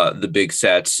the big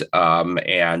sets,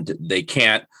 and they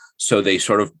can't. So they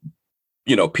sort of,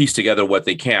 piece together what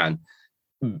they can.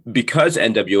 Because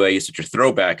NWA is such a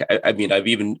throwback, I mean,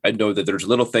 I know that there's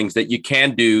little things that you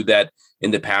can do that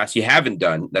in the past you haven't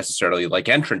done necessarily, like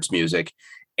entrance music,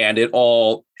 and it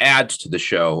all adds to the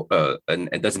show and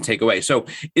doesn't take away. So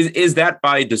is that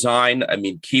by design? I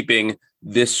mean, keeping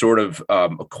this sort of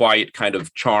quiet kind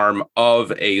of charm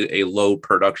of a low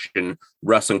production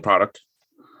wrestling product?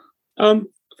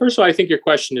 First of all, I think your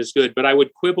question is good, but I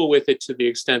would quibble with it to the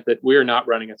extent that we're not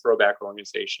running a throwback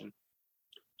organization.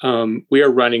 We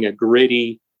are running a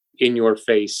gritty,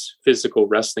 in-your-face physical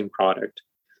wrestling product.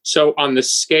 So on the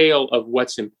scale of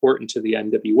what's important to the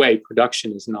NWA,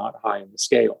 production is not high on the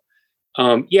scale.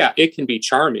 It can be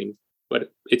charming,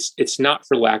 but it's not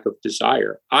for lack of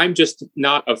desire. I'm just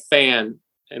not a fan,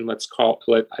 and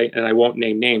I won't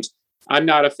name names. I'm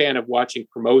not a fan of watching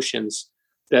promotions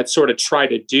that sort of try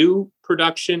to do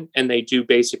production, and they do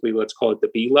basically, let's call it the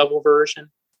B-level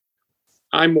version.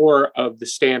 I'm more of the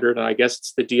standard, and I guess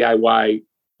it's the DIY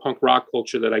punk rock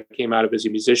culture that I came out of as a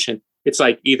musician. It's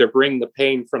like either bring the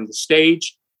pain from the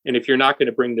stage, and if you're not going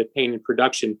to bring the pain in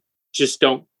production, just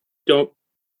don't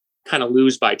kind of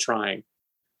lose by trying.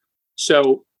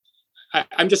 So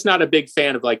I'm just not a big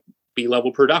fan of like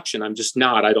B-level production. I'm just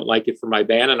not. I don't like it for my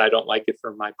band, and I don't like it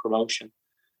for my promotion.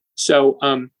 So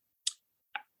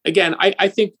again, I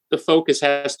think the focus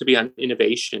has to be on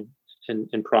innovation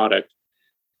and product.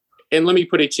 And let me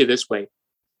put it to you this way.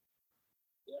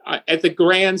 At the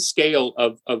grand scale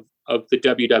of the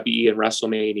WWE and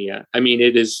WrestleMania, I mean,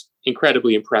 it is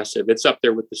incredibly impressive. It's up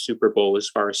there with the Super Bowl as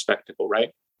far as spectacle,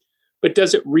 right? But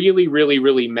does it really, really,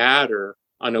 really matter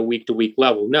on a week-to-week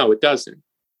level. No, it doesn't.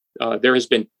 There has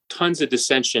been tons of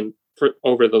dissension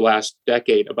over the last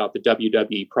decade about the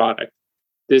WWE product.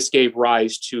 This gave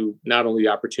rise to not only the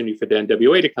opportunity for the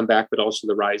NWA to come back, but also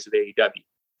the rise of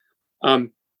AEW.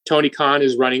 Tony Khan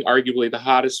is running arguably the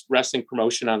hottest wrestling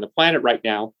promotion on the planet right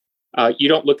now. You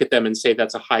don't look at them and say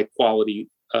that's a high-quality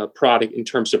product in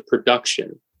terms of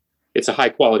production. It's a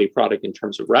high-quality product in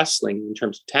terms of wrestling, in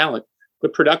terms of talent,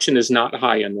 but production is not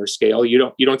high on their scale.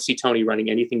 You don't see Tony running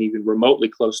anything even remotely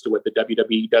close to what the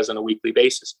WWE does on a weekly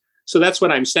basis. So that's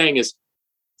what I'm saying is,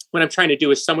 what I'm trying to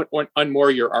do is somewhat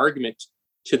unmoor your argument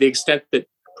to the extent that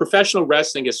professional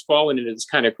wrestling has fallen into this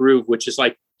kind of groove, which is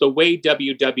like the way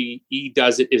WWE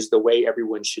does it is the way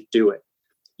everyone should do it.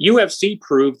 UFC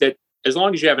proved that as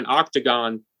long as you have an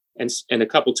octagon and a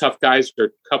couple tough guys or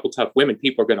a couple tough women,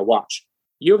 people are going to watch.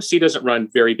 UFC doesn't run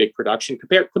very big production.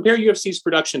 Compare UFC's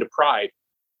production to Pride,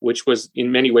 which was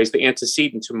in many ways the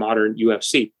antecedent to modern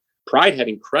UFC. Pride had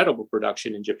incredible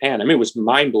production in Japan. I mean, it was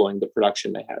mind-blowing, the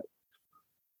production they had.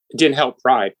 It didn't help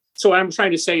Pride. So what I'm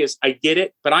trying to say is I get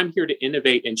it, but I'm here to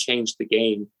innovate and change the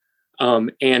game.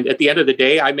 And at the end of the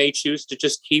day, I may choose to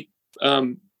just keep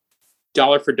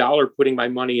dollar for dollar putting my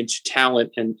money into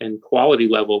talent and quality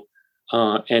level.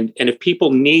 And if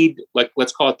people need, like,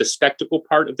 let's call it the spectacle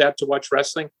part of that to watch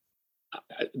wrestling,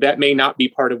 that may not be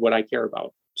part of what I care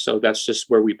about. So that's just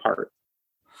where we part.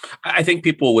 I think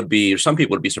some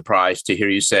people would be surprised to hear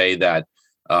you say that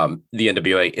the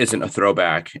NWA isn't a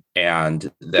throwback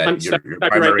and that your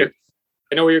primary... Right,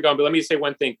 I know where you're going, but let me say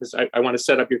one thing because I want to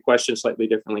set up your question slightly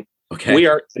differently. Okay.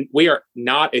 We are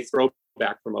not a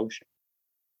throwback promotion.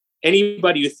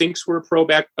 Anybody who thinks we're a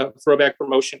throwback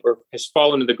promotion or has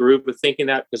fallen into the groove of thinking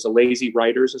that because of lazy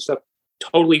writers and stuff,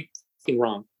 totally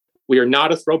wrong. We are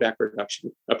not a throwback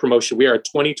promotion. We are a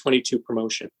 2022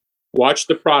 promotion. Watch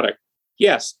the product.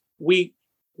 Yes, we're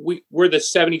the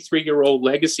 73-year-old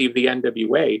legacy of the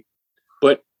NWA,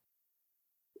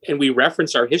 and we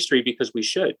reference our history because we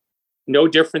should. No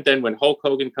different than when Hulk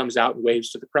Hogan comes out and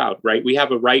waves to the crowd, right? We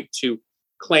have a right to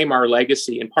claim our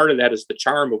legacy. And part of that is the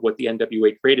charm of what the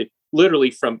NWA created,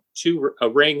 literally from a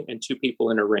ring and two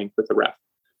people in a ring with a ref.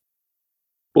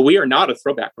 But we are not a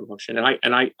throwback promotion. And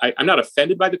I'm not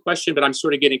offended by the question, but I'm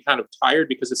sort of getting kind of tired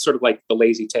because it's sort of like the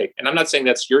lazy take. And I'm not saying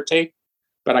that's your take,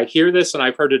 but I hear this and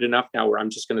I've heard it enough now where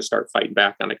I'm just going to start fighting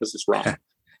back on it because it's wrong.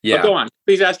 Yeah. But go on.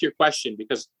 Please ask your question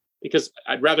because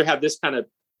I'd rather have this kind of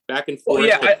back and forth. Well,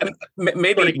 yeah,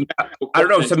 maybe I don't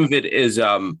know if some of it is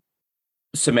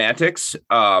semantics,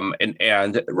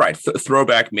 and right,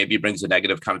 throwback maybe brings a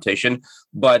negative connotation,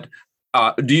 but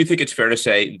do you think it's fair to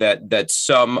say that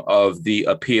some of the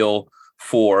appeal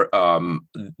of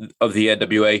the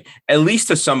NWA, at least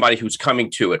to somebody who's coming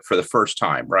to it for the first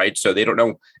time, right? So they don't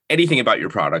know anything about your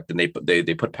product, and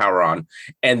they put power on,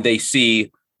 and they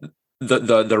see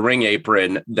the ring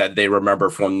apron that they remember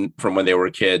from when they were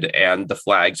a kid and the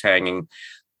flags hanging.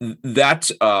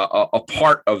 That's a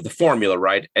part of the formula,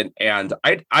 right? And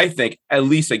I think, at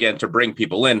least again, to bring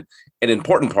people in, an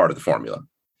important part of the formula.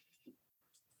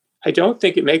 I don't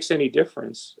think it makes any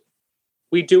difference.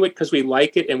 We do it because we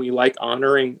like it and we like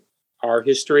honoring our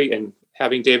history and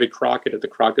having David Crockett at the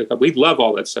Crockett Club. We love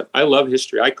all that stuff. I love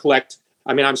history. I'm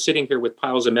sitting here with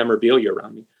piles of memorabilia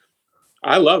around me.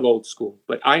 I love old school,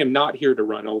 but I am not here to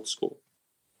run old school.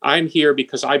 I'm here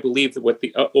because I believe that what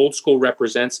the old school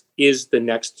represents is the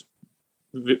next,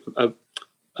 is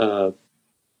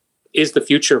the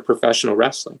future of professional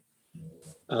wrestling.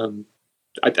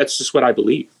 That's just what I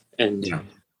believe. And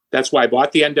that's why I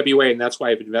bought the NWA and that's why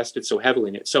I've invested so heavily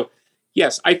in it. So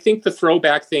yes, I think the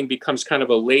throwback thing becomes kind of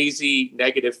a lazy,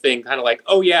 negative thing, kind of like,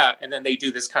 oh yeah. And then they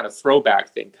do this kind of throwback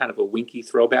thing, kind of a winky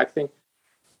throwback thing.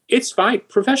 It's fine.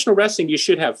 Professional wrestling, you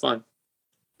should have fun.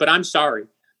 But I'm sorry.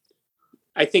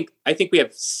 I think we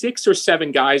have 6 or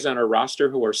 7 guys on our roster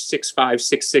who are 6'5",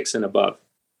 6'6", and above,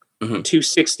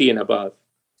 260 and above.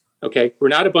 Okay, we're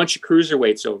not a bunch of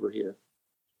cruiserweights over here.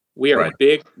 We are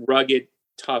big, rugged,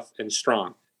 tough, and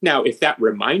strong. Now, if that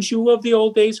reminds you of the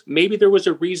old days, maybe there was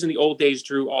a reason the old days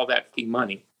drew all that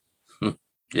money.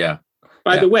 Yeah.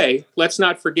 By the way, let's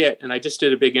not forget, and I just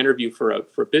did a big interview for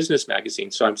a business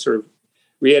magazine, so I'm sort of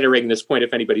reiterating this point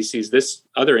if anybody sees this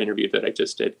other interview that I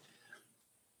just did.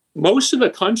 Most of the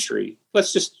country,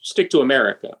 let's just stick to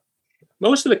America,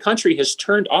 most of the country has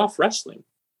turned off wrestling.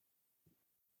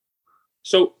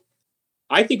 So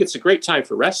I think it's a great time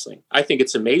for wrestling. I think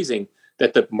it's amazing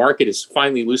that the market is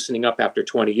finally loosening up after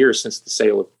 20 years since the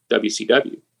sale of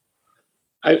WCW.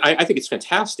 I think it's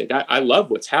fantastic. I love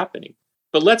what's happening.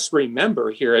 But let's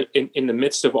remember here in the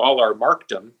midst of all our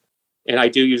markdom, and I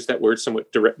do use that word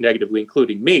somewhat negatively,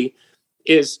 including me,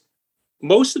 is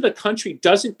most of the country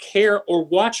doesn't care or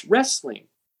watch wrestling.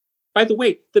 By the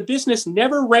way, the business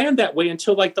never ran that way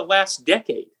until like the last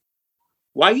decade.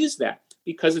 Why is that?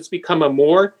 Because it's become a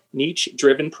more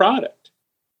niche-driven product.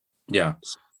 Yeah.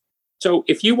 So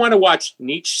if you want to watch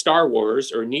niche Star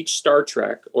Wars or niche Star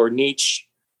Trek or niche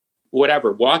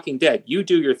whatever, Walking Dead, you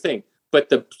do your thing. But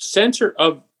the center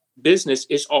of business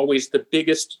is always the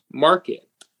biggest market.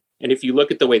 And if you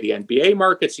look at the way the NBA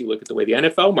markets, you look at the way the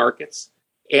NFL markets,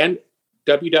 and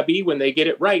WWE, when they get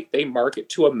it right, they market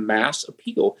to a mass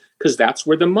appeal because that's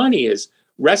where the money is.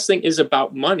 Wrestling is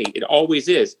about money. It always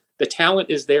is. The talent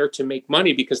is there to make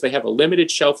money because they have a limited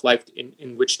shelf life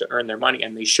in which to earn their money,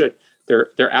 and they should.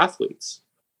 They're athletes.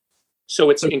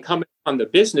 So it's incumbent on the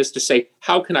business to say,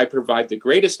 how can I provide the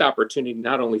greatest opportunity,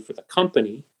 not only for the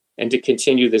company and to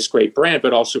continue this great brand,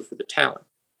 but also for the talent?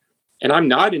 And I'm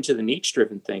not into the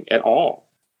niche-driven thing at all.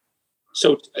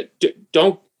 So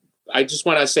I just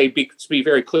want to say, to be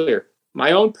very clear,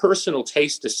 my own personal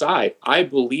taste aside, I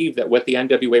believe that what the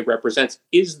NWA represents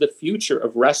is the future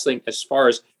of wrestling as far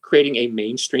as creating a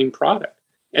mainstream product.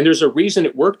 And there's a reason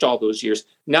it worked all those years,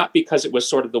 not because it was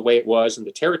sort of the way it was in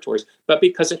the territories, but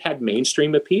because it had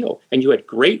mainstream appeal. And you had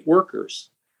great workers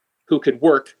who could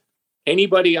work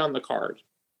anybody on the card.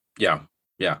 Yeah.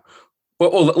 Yeah.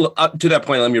 Well, to that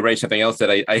point, let me raise something else that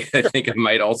I think I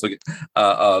might also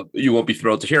you won't be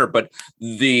thrilled to hear. But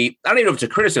I don't even know if it's a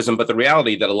criticism, but the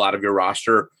reality that a lot of your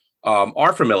roster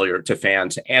are familiar to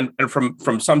fans, and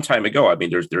from some time ago. I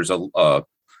mean, there's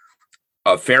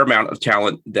a fair amount of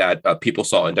talent that people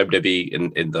saw in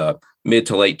WWE in the mid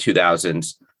to late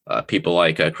 2000s. People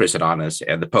like Chris Adonis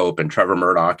and the Pope and Trevor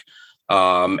Murdoch,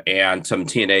 and some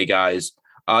TNA guys.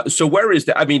 So where is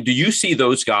that? I mean, do you see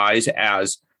those guys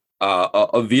as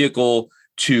a vehicle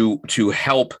to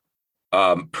help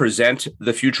present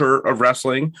the future of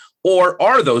wrestling, or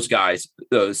are those guys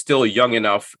still young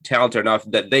enough, talented enough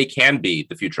that they can be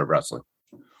the future of wrestling?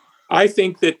 I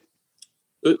think that,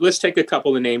 let's take a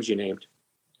couple of names you named.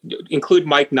 Include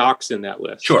Mike Knox in that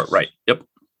list. Sure, right. Yep.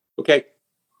 Okay.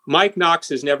 Mike Knox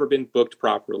has never been booked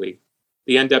properly.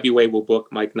 The NWA will book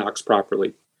Mike Knox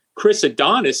properly. Chris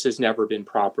Adonis has never been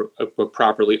booked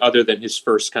properly other than his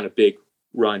first kind of big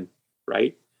run,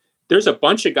 right? There's a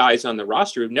bunch of guys on the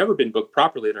roster who've never been booked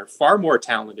properly and are far more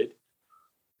talented,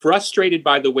 frustrated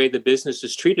by the way the business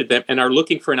has treated them, and are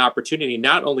looking for an opportunity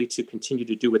not only to continue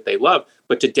to do what they love,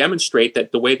 but to demonstrate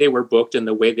that the way they were booked and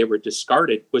the way they were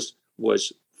discarded was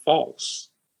false.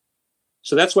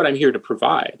 So that's what I'm here to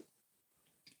provide.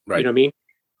 Right. You know what I mean?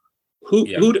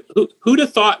 Who'd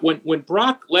have thought when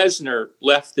Brock Lesnar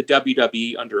left the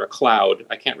WWE under a cloud,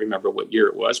 I can't remember what year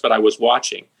it was, but I was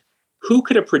watching, who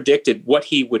could have predicted what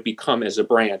he would become as a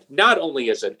brand, not only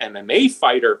as an MMA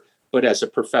fighter, but as a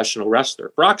professional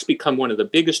wrestler? Brock's become one of the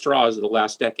biggest draws of the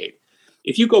last decade.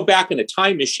 If you go back in a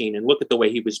time machine and look at the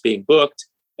way he was being booked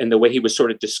and the way he was sort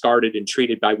of discarded and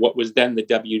treated by what was then the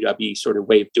WWE sort of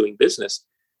way of doing business,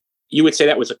 you would say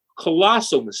that was a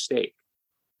colossal mistake.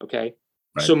 Okay.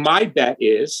 Right. So my bet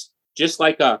is, just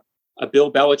like a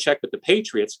Bill Belichick with the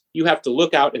Patriots, you have to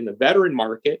look out in the veteran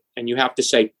market and you have to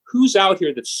say, who's out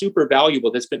here that's super valuable,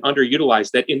 that's been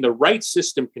underutilized, that in the right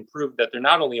system can prove that they're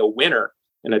not only a winner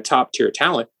and a top tier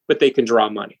talent, but they can draw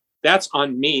money. That's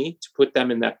on me to put them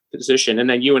in that position. And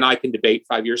then you and I can debate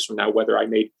 5 years from now whether I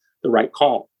made the right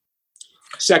call.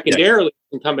 Secondarily,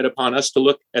 it's incumbent upon us to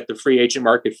look at the free agent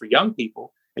market for young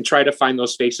people and try to find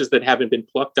those faces that haven't been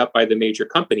plucked up by the major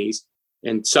companies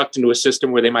and sucked into a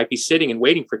system where they might be sitting and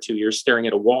waiting for 2 years staring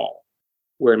at a wall.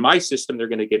 Where in my system, they're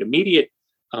going to get immediate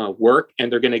work,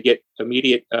 and they're going to get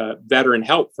immediate veteran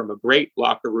help from a great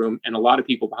locker room and a lot of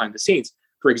people behind the scenes.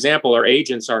 For example, our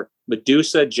agents are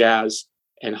Medusa, Jazz,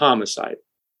 and Homicide.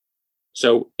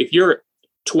 So if you're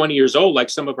 20 years old, like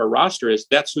some of our roster is,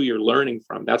 that's who you're learning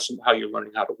from. That's how you're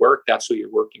learning how to work. That's who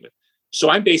you're working with. So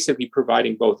I'm basically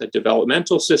providing both a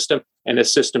developmental system and a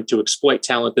system to exploit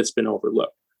talent that's been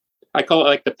overlooked. I call it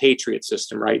like the Patriot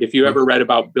system, right? If you ever read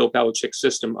about Bill Belichick's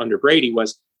system under Brady,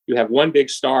 was you have one big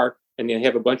star and you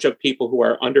have a bunch of people who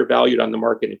are undervalued on the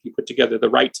market. If you put together the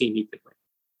right team, you can win.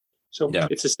 So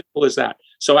It's as simple as that.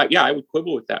 So I would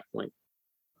quibble with that point.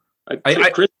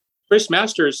 Chris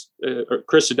Masters, or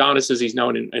Chris Adonis, as he's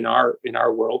known in our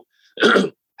world,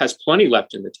 has plenty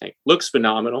left in the tank. Looks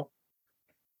phenomenal.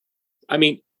 I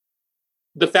mean,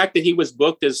 the fact that he was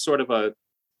booked as sort of an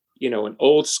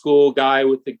old school guy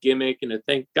with the gimmick and a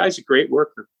thing, guy's a great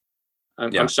worker.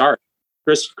 I'm sorry.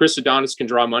 Chris Adonis can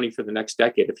draw money for the next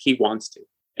decade if he wants to,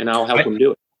 and I'll help him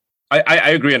do it. I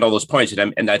agree on all those points,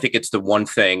 and I think it's the one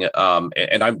thing,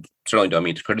 and I certainly don't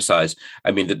mean to criticize.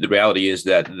 I mean, the reality is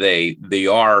that they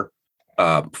are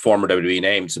former WWE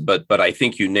names, but I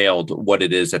think you nailed what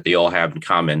it is that they all have in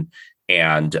common,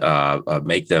 and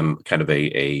make them kind of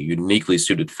a uniquely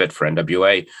suited fit for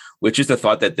NWA, which is the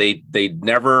thought that they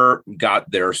never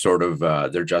got their sort of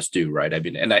their just due, right? I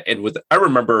mean, I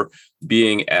remember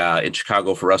being in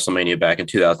Chicago for WrestleMania back in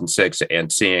 2006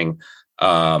 and seeing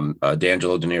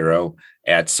D'Angelo De Niro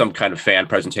at some kind of fan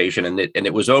presentation, and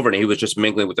it was over, and he was just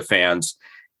mingling with the fans,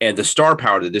 and the star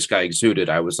power that this guy exuded,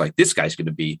 I was like, this guy's going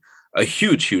to be a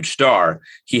huge star.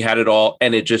 He had it all,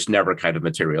 and it just never kind of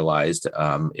materialized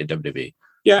in WWE.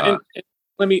 Yeah, and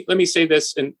let me say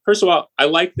this. And first of all, I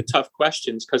like the tough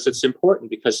questions because it's important,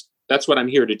 because that's what I'm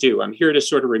here to do. I'm here to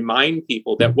sort of remind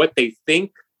people that what they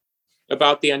think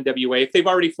about the NWA, if they've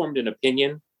already formed an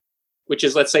opinion, which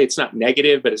is, let's say it's not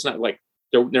negative, but it's not like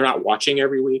they're not watching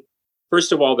every week.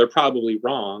 First of all, they're probably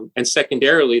wrong. And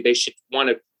secondarily, they should want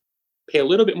to pay a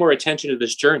little bit more attention to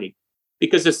this journey,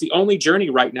 because it's the only journey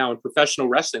right now in professional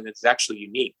wrestling that's actually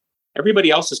unique. Everybody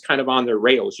else is kind of on their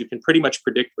rails. You can pretty much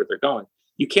predict where they're going.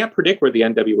 You can't predict where the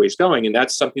NWA is going, and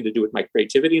that's something to do with my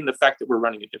creativity and the fact that we're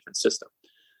running a different system.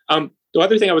 The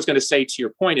other thing I was going to say to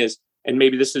your point is, and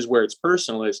maybe this is where it's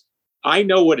personal, is I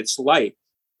know what it's like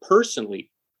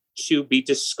personally to be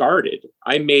discarded.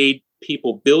 I made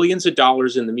people billions of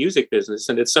dollars in the music business,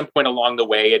 and at some point along the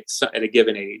way, at a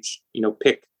given age,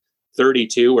 pick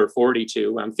 32 or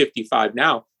 42, I'm 55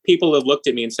 now, people have looked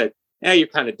at me and said, you're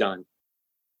kind of done.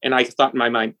 And I thought in my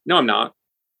mind, no, I'm not.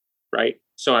 Right.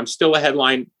 So I'm still a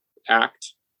headline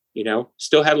act,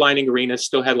 still headlining arenas,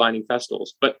 still headlining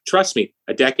festivals. But trust me,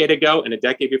 a decade ago and a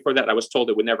decade before that, I was told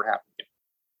it would never happen again.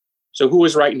 So who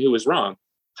was right and who was wrong?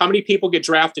 How many people get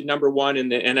drafted number one in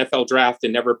the NFL draft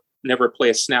and never play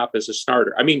a snap as a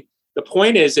starter? I mean, the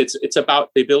point is, it's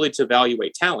about the ability to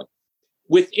evaluate talent.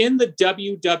 Within the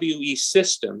WWE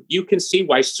system, you can see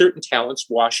why certain talents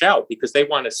wash out, because they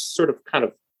want a sort of kind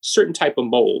of certain type of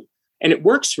mold, and it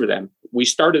works for them. We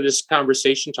started this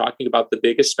conversation talking about the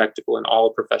biggest spectacle in all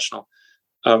of professional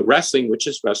wrestling, which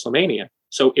is WrestleMania.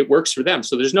 So it works for them.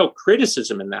 So there's no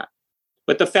criticism in that.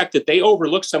 But the fact that they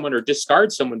overlook someone or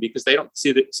discard someone because they don't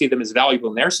see them as valuable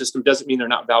in their system doesn't mean they're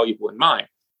not valuable in mine.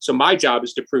 So my job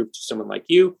is to prove to someone like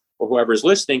you or whoever is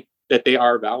listening that they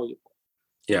are valuable.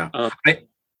 Yeah.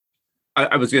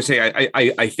 I was going to say,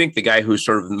 I think the guy who's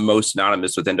sort of most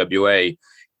synonymous with NWA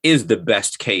is the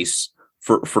best case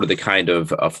for the kind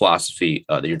of philosophy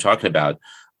that you're talking about.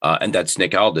 And that's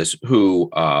Nick Aldis, who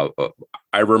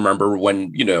I remember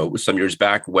when, some years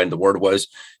back when the word was,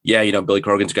 Billy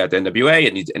Corgan's got the NWA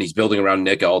and he's building around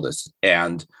Nick Aldis.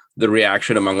 And the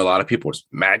reaction among a lot of people was,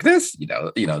 Magnus,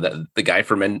 the guy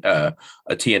from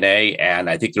TNA. And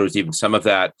I think there was even some of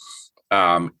that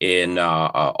in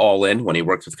All In when he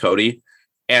worked with Cody.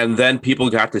 And then people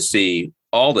got to see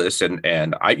Aldis,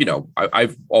 and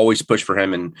I've always pushed for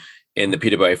him in the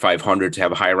PWA 500 to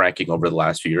have a high ranking over the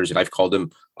last few years, and I've called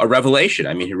him a revelation.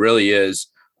 I mean, he really is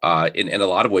in a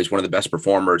lot of ways one of the best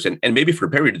performers, and maybe for a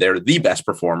period there, the best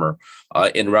performer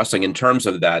in wrestling in terms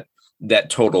of that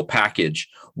total package.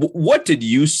 What did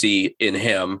you see in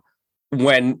him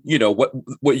when,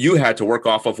 what you had to work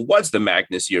off of was the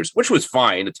Magnus years, which was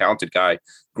fine, a talented guy,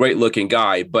 great looking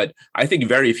guy, but I think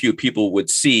very few people would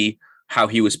see how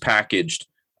he was packaged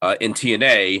in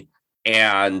TNA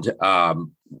and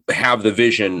have the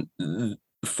vision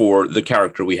for the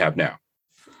character we have now.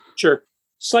 Sure.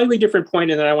 Slightly different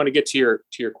point, and then I want to get to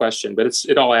your question, but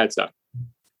it all adds up.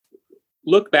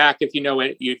 Look back, if you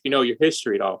know your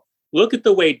history at all. Look at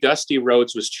the way Dusty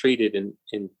Rhodes was treated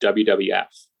in WWF.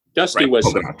 Dusty was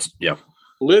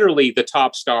literally the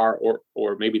top star,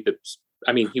 or maybe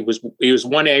he was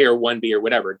 1A or 1B or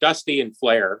whatever. Dusty and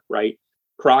Flair, right?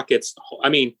 Crockett's. I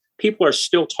mean, people are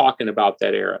still talking about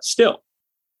that era. Still,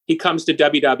 he comes to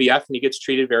WWF and he gets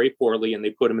treated very poorly, and they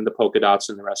put him in the polka dots,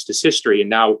 and the rest is history. And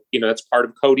now, that's part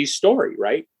of Cody's story,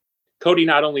 right? Cody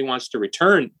not only wants to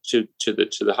return to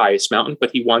the highest mountain, but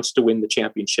he wants to win the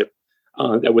championship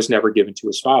that was never given to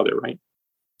his father, right?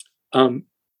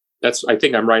 I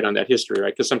think I'm right on that history,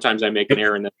 right? Because sometimes I make an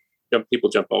error and then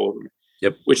people jump all over me.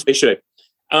 Yep. Which they should.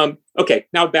 Okay,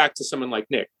 now back to someone like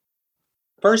Nick.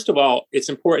 First of all, it's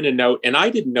important to note, and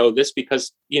I didn't know this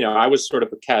because, I was sort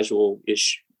of a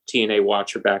casual-ish TNA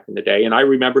watcher back in the day, and I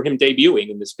remember him debuting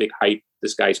in this big hype.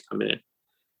 This guy's coming in.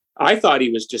 I thought he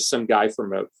was just some guy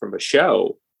from a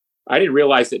show. I didn't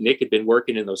realize that Nick had been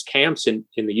working in those camps in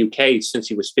the UK since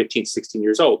he was 15, 16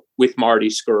 years old, with Marty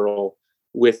Scurll,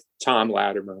 with Tom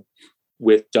Latimer,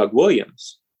 with Doug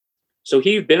Williams. So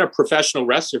he'd been a professional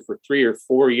wrestler for 3 or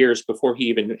 4 years before he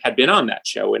even had been on that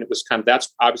show. And it was that's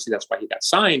why he got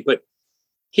signed. But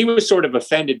he was sort of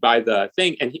offended by the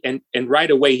thing. And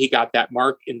right away, he got that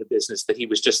mark in the business that he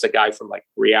was just a guy from like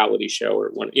reality show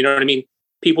or one, you know what I mean?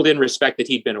 People didn't respect that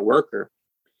he'd been a worker.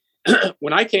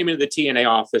 When I came into the TNA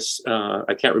office,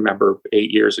 I can't remember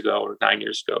 8 years ago or 9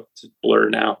 years ago, it's a blur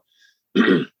now.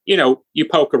 You know, you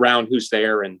poke around who's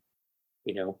there, and,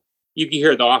 you know, you can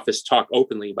hear the office talk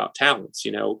openly about talents,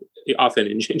 you know, often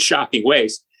in shocking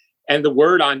ways. And the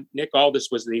word on Nick Aldis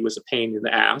was that he was a pain in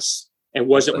the ass and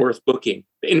wasn't worth booking.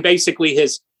 And basically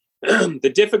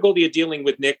the difficulty of dealing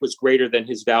with Nick was greater than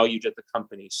his value to the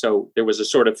company. So there was a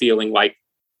sort of feeling like,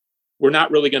 we're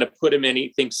not really going to put him in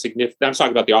anything significant. I'm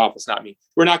talking about the office, not me.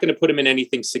 We're not going to put him in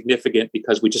anything significant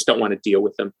because we just don't want to deal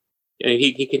with him. And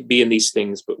he could be in these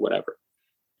things, but whatever.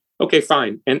 Okay,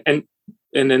 fine. And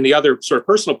then the other sort of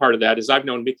personal part of that is I've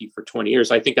known Mickey for 20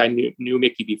 years. I think I knew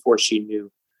Mickey before she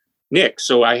knew Nick.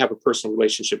 So I have a personal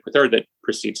relationship with her that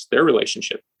precedes their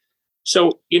relationship.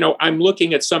 So, you know, I'm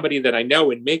looking at somebody that I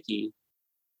know in Mickey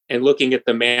and looking at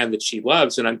the man that she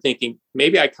loves. And I'm thinking,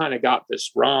 maybe I kind of got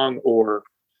this wrong, or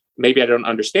maybe I don't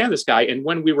understand this guy. And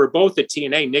when we were both at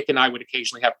TNA, Nick and I would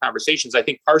occasionally have conversations, I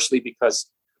think partially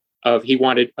because of he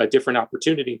wanted a different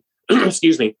opportunity,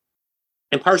 excuse me,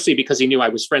 and partially because he knew I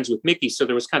was friends with Mickey. So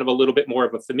there was kind of a little bit more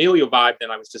of a familial vibe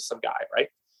than I was just some guy, right?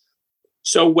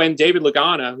 So when David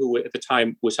Lagana, who at the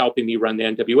time was helping me run the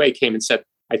NWA, came and said,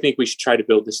 I think we should try to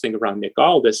build this thing around Nick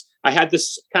Aldis, I had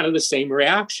this kind of the same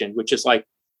reaction, which is like,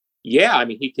 yeah, I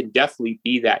mean, he can definitely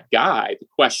be that guy. The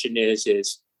question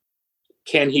is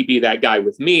can he be that guy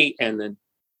with me? And then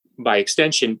by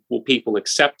extension, will people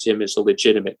accept him as a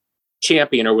legitimate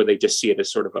champion, or will they just see it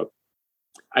as sort of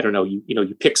I don't know,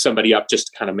 you pick somebody up just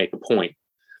to kind of make a point.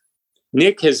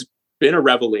 Nick has been a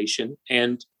revelation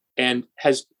and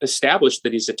has established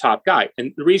that he's a top guy.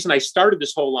 And the reason I started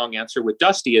this whole long answer with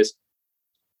Dusty is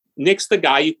Nick's the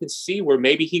guy you can see where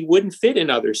maybe he wouldn't fit in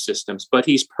other systems, but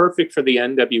he's perfect for the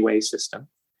NWA system.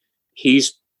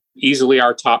 He's easily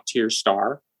our top tier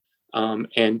star.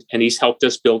 And he's helped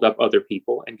us build up other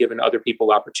people and given other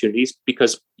people opportunities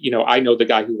because, you know, I know the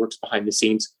guy who works behind the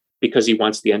scenes because he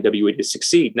wants the NWA to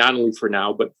succeed, not only for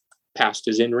now, but past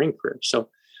his in-ring career. So,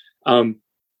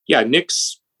 yeah,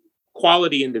 Nick's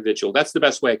quality individual. That's the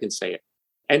best way I can say it.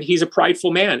 And he's a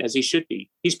prideful man, as he should be.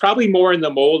 He's probably more in the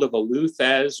mold of a Lou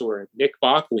Thez or a Nick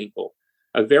Bockwinkel,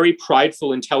 a very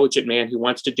prideful, intelligent man who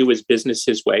wants to do his business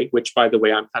his way, which, by the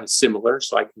way, I'm kind of similar,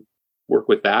 so I can work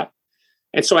with that.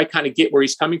 And so I kind of get where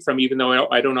he's coming from, even though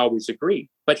I don't always agree.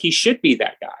 But he should be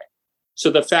that guy. So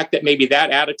the fact that maybe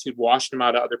that attitude washed him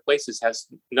out of other places has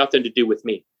nothing to do with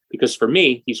me. Because for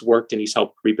me, he's worked and he's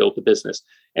helped rebuild the business.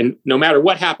 And no matter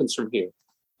what happens from here,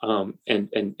 and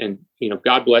you know,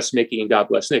 God bless Mickey and God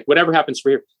bless Nick, whatever happens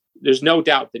from here, there's no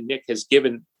doubt that Nick has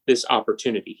given this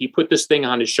opportunity. He put this thing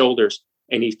on his shoulders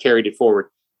and he's carried it forward.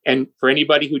 And for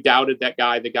anybody who doubted that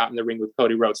guy that got in the ring with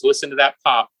Cody Rhodes, listen to that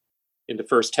pop in the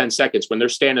first 10 seconds when they're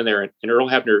standing there and Earl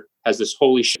Hebner has this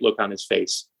holy shit look on his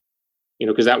face, you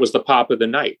know, because that was the pop of the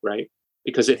night, right?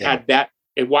 Because it had that.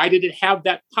 And why did it have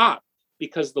that pop?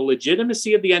 Because the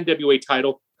legitimacy of the NWA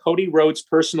title, Cody Rhodes'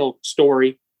 personal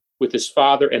story with his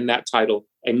father and that title,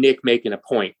 and Nick making a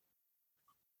point.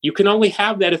 You can only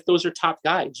have that if those are top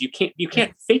guys. You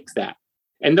can't fake that.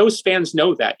 And those fans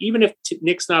know that. Even if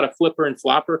Nick's not a flipper and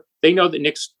flopper, they know that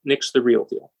Nick's the real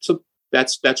deal. So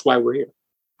that's why we're here.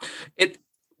 It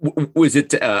was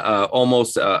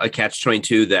almost a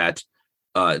catch-22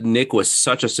 that Nick was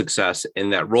such a success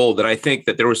in that role that I think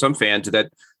that there were some fans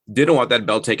that didn't want that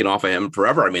belt taken off of him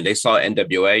forever. I mean, they saw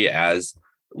NWA as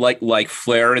like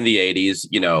Flair in the 80s,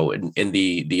 you know, in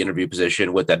the interview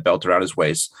position with that belt around his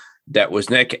waist. That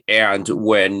was Nick. And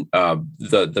when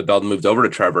the belt moved over to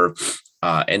Trevor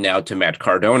and now to Matt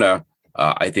Cardona,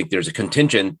 I think there's a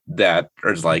contingent that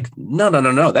is like, no,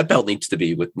 that belt needs to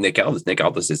be with Nick Aldis. Nick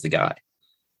Aldis is the guy.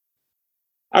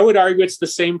 I would argue it's the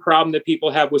same problem that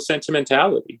people have with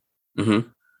sentimentality. Mm-hmm. I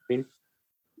mean,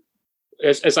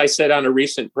 as I said on a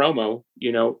recent promo,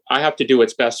 you know, I have to do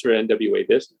what's best for NWA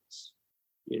business.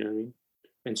 You know what I mean?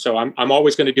 And so I'm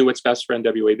always going to do what's best for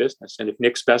NWA business. And if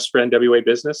Nick's best for NWA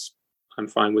business, I'm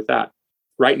fine with that.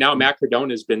 Right now, Matt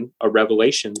Cardona has been a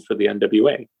revelation for the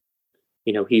NWA.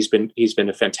 You know, he's been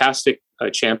a fantastic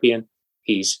champion.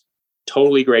 He's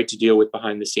totally great to deal with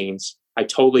behind the scenes. I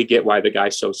totally get why the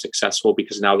guy's so successful,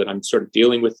 because now that I'm sort of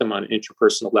dealing with him on an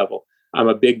interpersonal level, I'm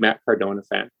a big Matt Cardona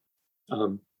fan.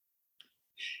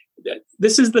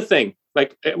 This is the thing.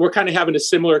 Like, we're kind of having a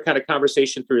similar kind of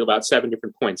conversation through about 7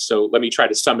 different points. So let me try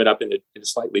to sum it up in a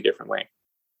slightly different way.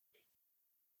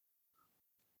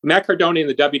 Matt Cardona in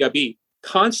the WWE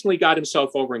constantly got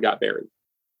himself over and got buried.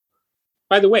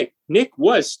 By the way, Nick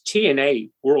was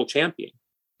TNA world champion.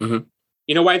 Mhm.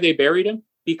 You know why they buried him?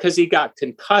 Because he got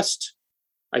concussed,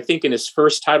 I think, in his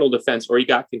first title defense, or he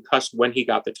got concussed when he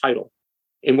got the title.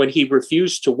 And when he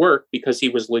refused to work because he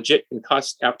was legit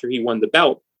concussed after he won the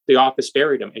belt, the office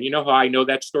buried him. And you know how I know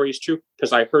that story is true?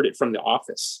 Because I heard it from the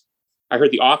office. I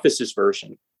heard the office's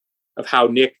version of how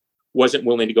Nick wasn't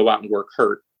willing to go out and work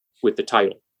hurt with the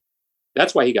title.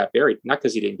 That's why he got buried, not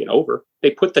because he didn't get over.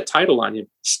 They put the title on him.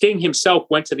 Sting himself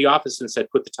went to the office and said,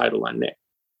 put the title on Nick.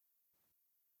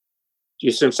 Do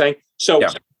you see what I'm saying? So,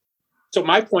 Yeah. so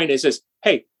my point is,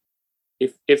 hey,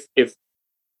 if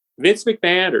Vince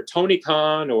McMahon or Tony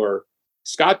Khan or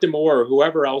Scott D'Amore or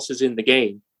whoever else is in the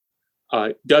game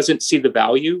doesn't see the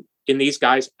value in these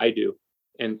guys, I do.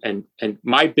 And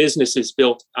my business is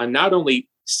built on not only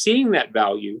seeing that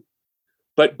value,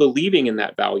 but believing in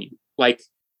that value. Like,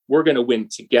 we're going to win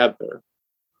together.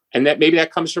 And that maybe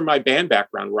that comes from my band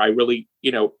background, where I really,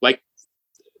 like,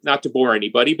 not to bore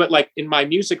anybody, but like in my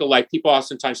musical life, people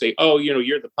oftentimes say, oh,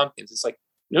 you're the Pumpkins. It's like,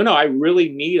 no, I really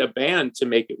need a band to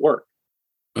make it work.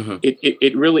 Mhm.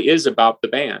 It really is about the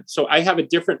band. So I have a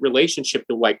different relationship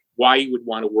to like why you would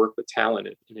want to work with talent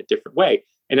in a different way.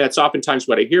 And that's oftentimes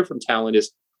what I hear from talent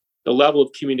is the level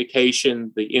of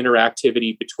communication, the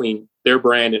interactivity between their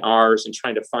brand and ours, and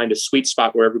trying to find a sweet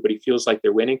spot where everybody feels like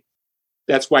they're winning.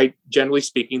 That's why, generally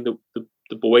speaking,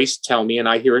 the boys tell me, and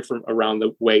I hear it from around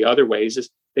the way other ways, is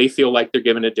they feel like they're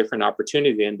given a different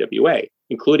opportunity in NWA,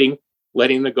 including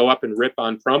letting them go up and rip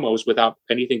on promos without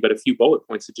anything but a few bullet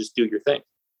points to just do your thing.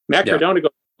 Matt Yeah. Cardona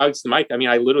goes the mic. I mean,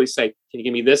 I literally say, can you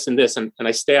give me this and this? And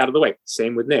I stay out of the way.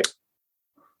 Same with Nick.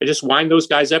 I just wind those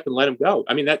guys up and let them go.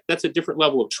 I mean, that's a different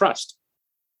level of trust.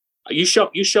 You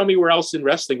show me where else in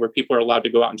wrestling where people are allowed to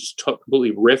go out and just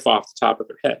completely riff off the top of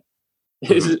their head.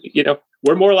 Mhm.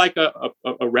 We're more like a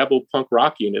rebel punk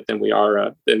rock unit than we are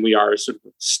a sort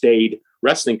of staid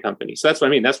wrestling company. So that's what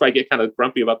I mean. That's why I get kind of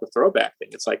grumpy about the throwback thing.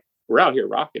 It's like, we're out here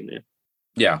rocking, man.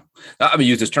 Yeah. I'm gonna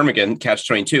use this term again,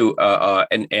 catch-22.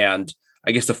 And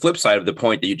I guess the flip side of the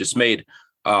point that you just made,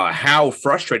 how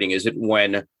frustrating is it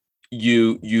when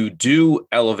you do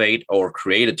elevate or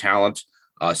create a talent,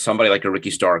 somebody like a Ricky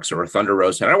Starks or a Thunder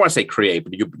Rosa, and I don't want to say create,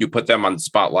 but you put them on the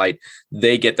spotlight,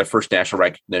 they get the first national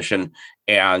recognition,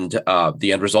 and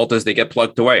the end result is they get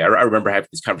plugged away. I remember having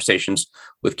these conversations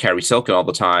with Carrie Silken all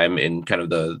the time in kind of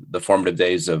the formative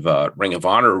days of Ring of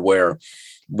Honor, where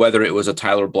whether it was a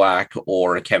Tyler Black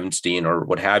or a Kevin Steen or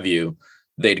what have you,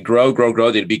 they'd grow.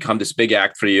 They'd become this big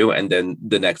act for you. And then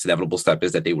the next inevitable step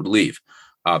is that they would leave.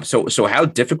 So how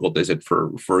difficult is it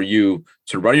for you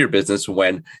to run your business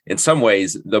when, in some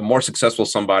ways, the more successful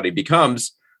somebody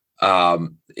becomes,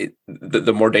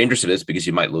 the more dangerous it is because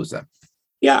you might lose them?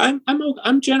 Yeah,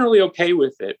 I'm generally okay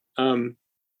with it. I'm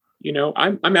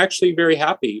actually very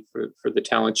happy for the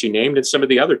talents you named and some of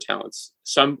the other talents.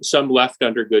 Some left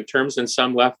under good terms and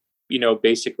some left,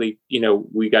 basically,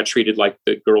 we got treated like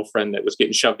the girlfriend that was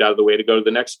getting shoved out of the way to go to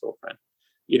the next girlfriend.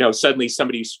 Suddenly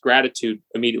somebody's gratitude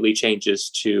immediately changes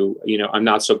to, I'm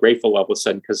not so grateful all of a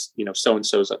sudden because,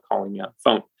 so-and-so's calling me on the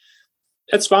phone.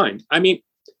 That's fine. I mean,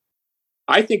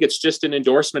 I think it's just an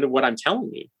endorsement of what I'm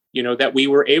telling you, that we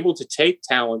were able to take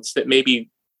talents that maybe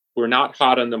were not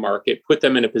hot on the market, put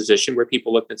them in a position where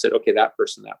people looked and said, okay, that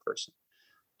person.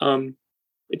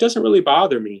 It doesn't really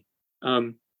bother me.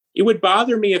 It would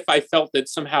bother me if I felt that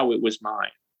somehow it was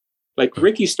mine. Like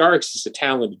Ricky Starks is a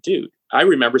talented dude. I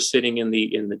remember sitting in the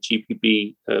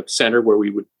GPB center where we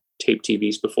would tape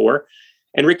TVs before,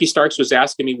 and Ricky Starks was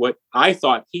asking me what I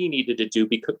thought he needed to do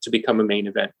to become a main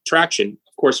event attraction.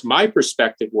 Of course, my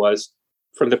perspective was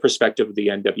from the perspective of the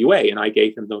NWA, and I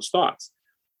gave him those thoughts.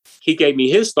 He gave me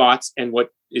his thoughts, and what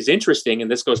is interesting,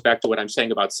 and this goes back to what I'm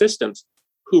saying about systems,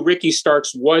 who Ricky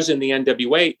Starks was in the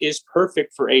NWA is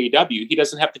perfect for AEW. He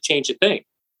doesn't have to change a thing.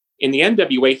 In the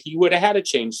NWA, he would have had to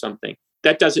change something.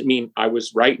 That doesn't mean I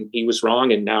was right and he was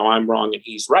wrong, and now I'm wrong and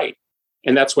he's right.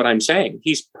 And that's what I'm saying.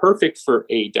 He's perfect for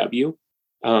AEW,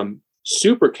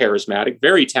 super charismatic,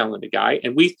 very talented guy.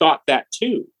 And we thought that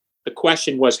too. The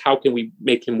question was, how can we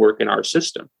make him work in our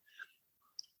system?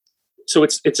 So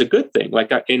it's a good thing. Like,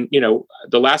 the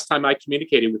last time I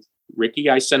communicated with Ricky,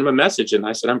 I sent him a message and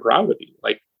I said, I'm proud of you.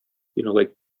 Like,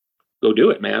 go do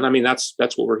it, man. I mean, that's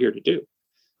what we're here to do.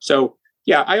 So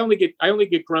yeah, I only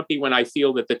get grumpy when I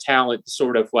feel that the talent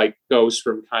sort of like goes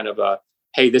from kind of a,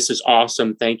 hey, this is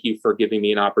awesome, thank you for giving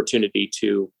me an opportunity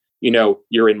to,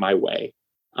 you're in my way.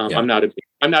 Yeah. I'm not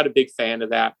a big fan of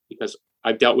that because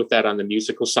I've dealt with that on the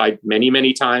musical side many,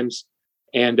 many times.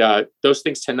 And those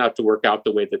things tend not to work out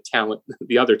the way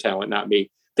the other talent, not me,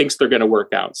 thinks they're going to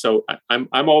work out. So I'm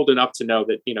old enough to know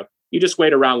that, you just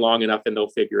wait around long enough and they'll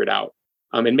figure it out.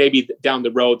 And maybe down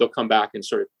the road, they'll come back and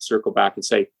sort of circle back and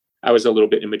say, I was a little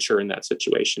bit immature in that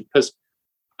situation. Because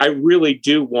I really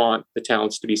do want the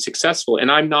talents to be successful.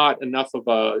 And I'm not enough of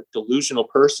a delusional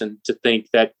person to think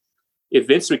that if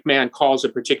Vince McMahon calls a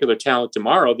particular talent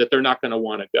tomorrow, that they're not going to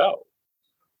want to go.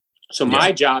 So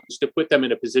my job is to put them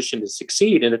in a position to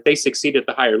succeed. And if they succeed at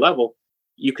the higher level,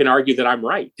 you can argue that I'm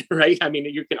right, right? I mean,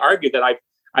 you can argue that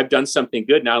I've done something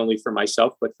good, not only for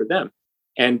myself, but for them.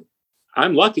 And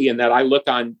I'm lucky in that I look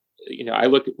on, I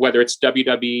look at whether it's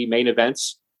WWE main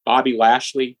events, Bobby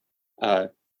Lashley, I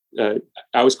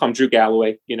always call him Drew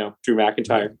Galloway, Drew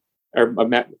McIntyre. Or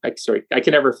I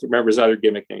can never remember his other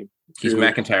gimmick name. He's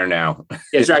McIntyre now. Yeah,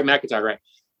 it's right, McIntyre, right?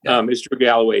 It's Drew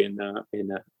Galloway in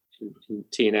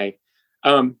TNA.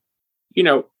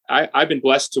 I've been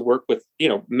blessed to work with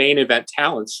main event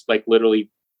talents, like literally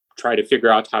try to figure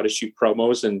out how to shoot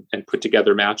promos and put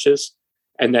together matches.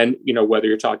 And then whether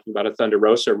you're talking about a Thunder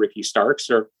Rosa or Ricky Starks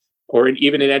or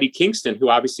even an Eddie Kingston, who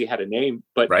obviously had a name,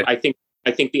 but right. I think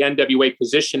the NWA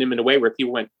positioned him in a way where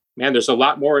people went, man, there's a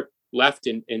lot more left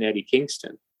in Eddie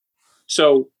Kingston.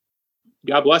 So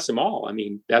God bless them all. I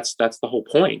mean, that's the whole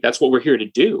point. That's what we're here to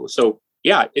do. So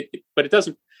yeah, but it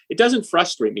doesn't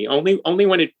frustrate me only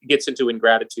when it gets into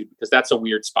ingratitude, because that's a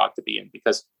weird spot to be in,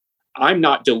 because I'm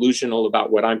not delusional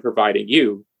about what I'm providing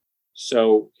you.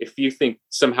 So if you think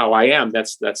somehow I am,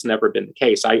 that's never been the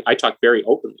case. I talk very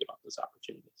openly about those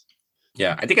opportunities.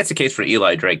 Yeah, I think that's the case for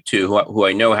Eli Drake too, who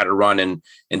I know had to run in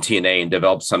TNA and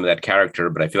develop some of that character,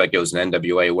 but I feel like it was an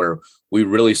NWA where we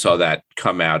really saw that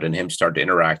come out and him start to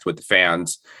interact with the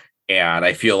fans. And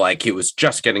I feel like he was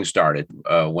just getting started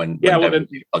when he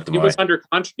was under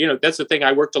contract. That's the thing.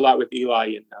 I worked a lot with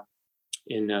Eli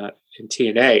in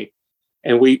TNA,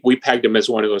 and we pegged him as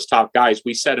one of those top guys.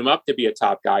 We set him up to be a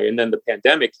top guy, and then the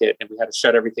pandemic hit, and we had to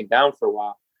shut everything down for a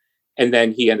while. And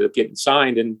then he ended up getting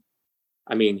signed, and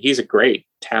I mean, he's a great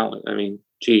talent. I mean,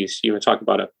 geez, you want to talk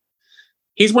about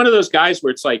he's one of those guys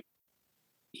where it's like,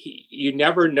 you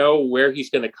never know where he's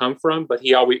going to come from, but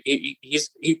he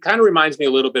kind of reminds me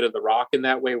a little bit of The Rock in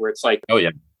that way, where it's like, oh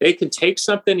yeah, they can take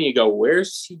something and you go,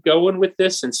 where's he going with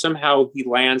this? And somehow he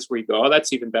lands where you go, oh,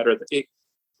 that's even better.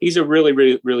 He's a really,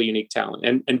 really, really unique talent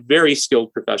and very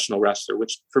skilled professional wrestler,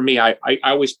 which for me, I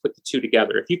always put the two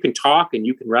together. If you can talk and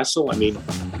you can wrestle, I mean,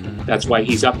 that's why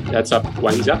he's up.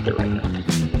 Why he's up there right now.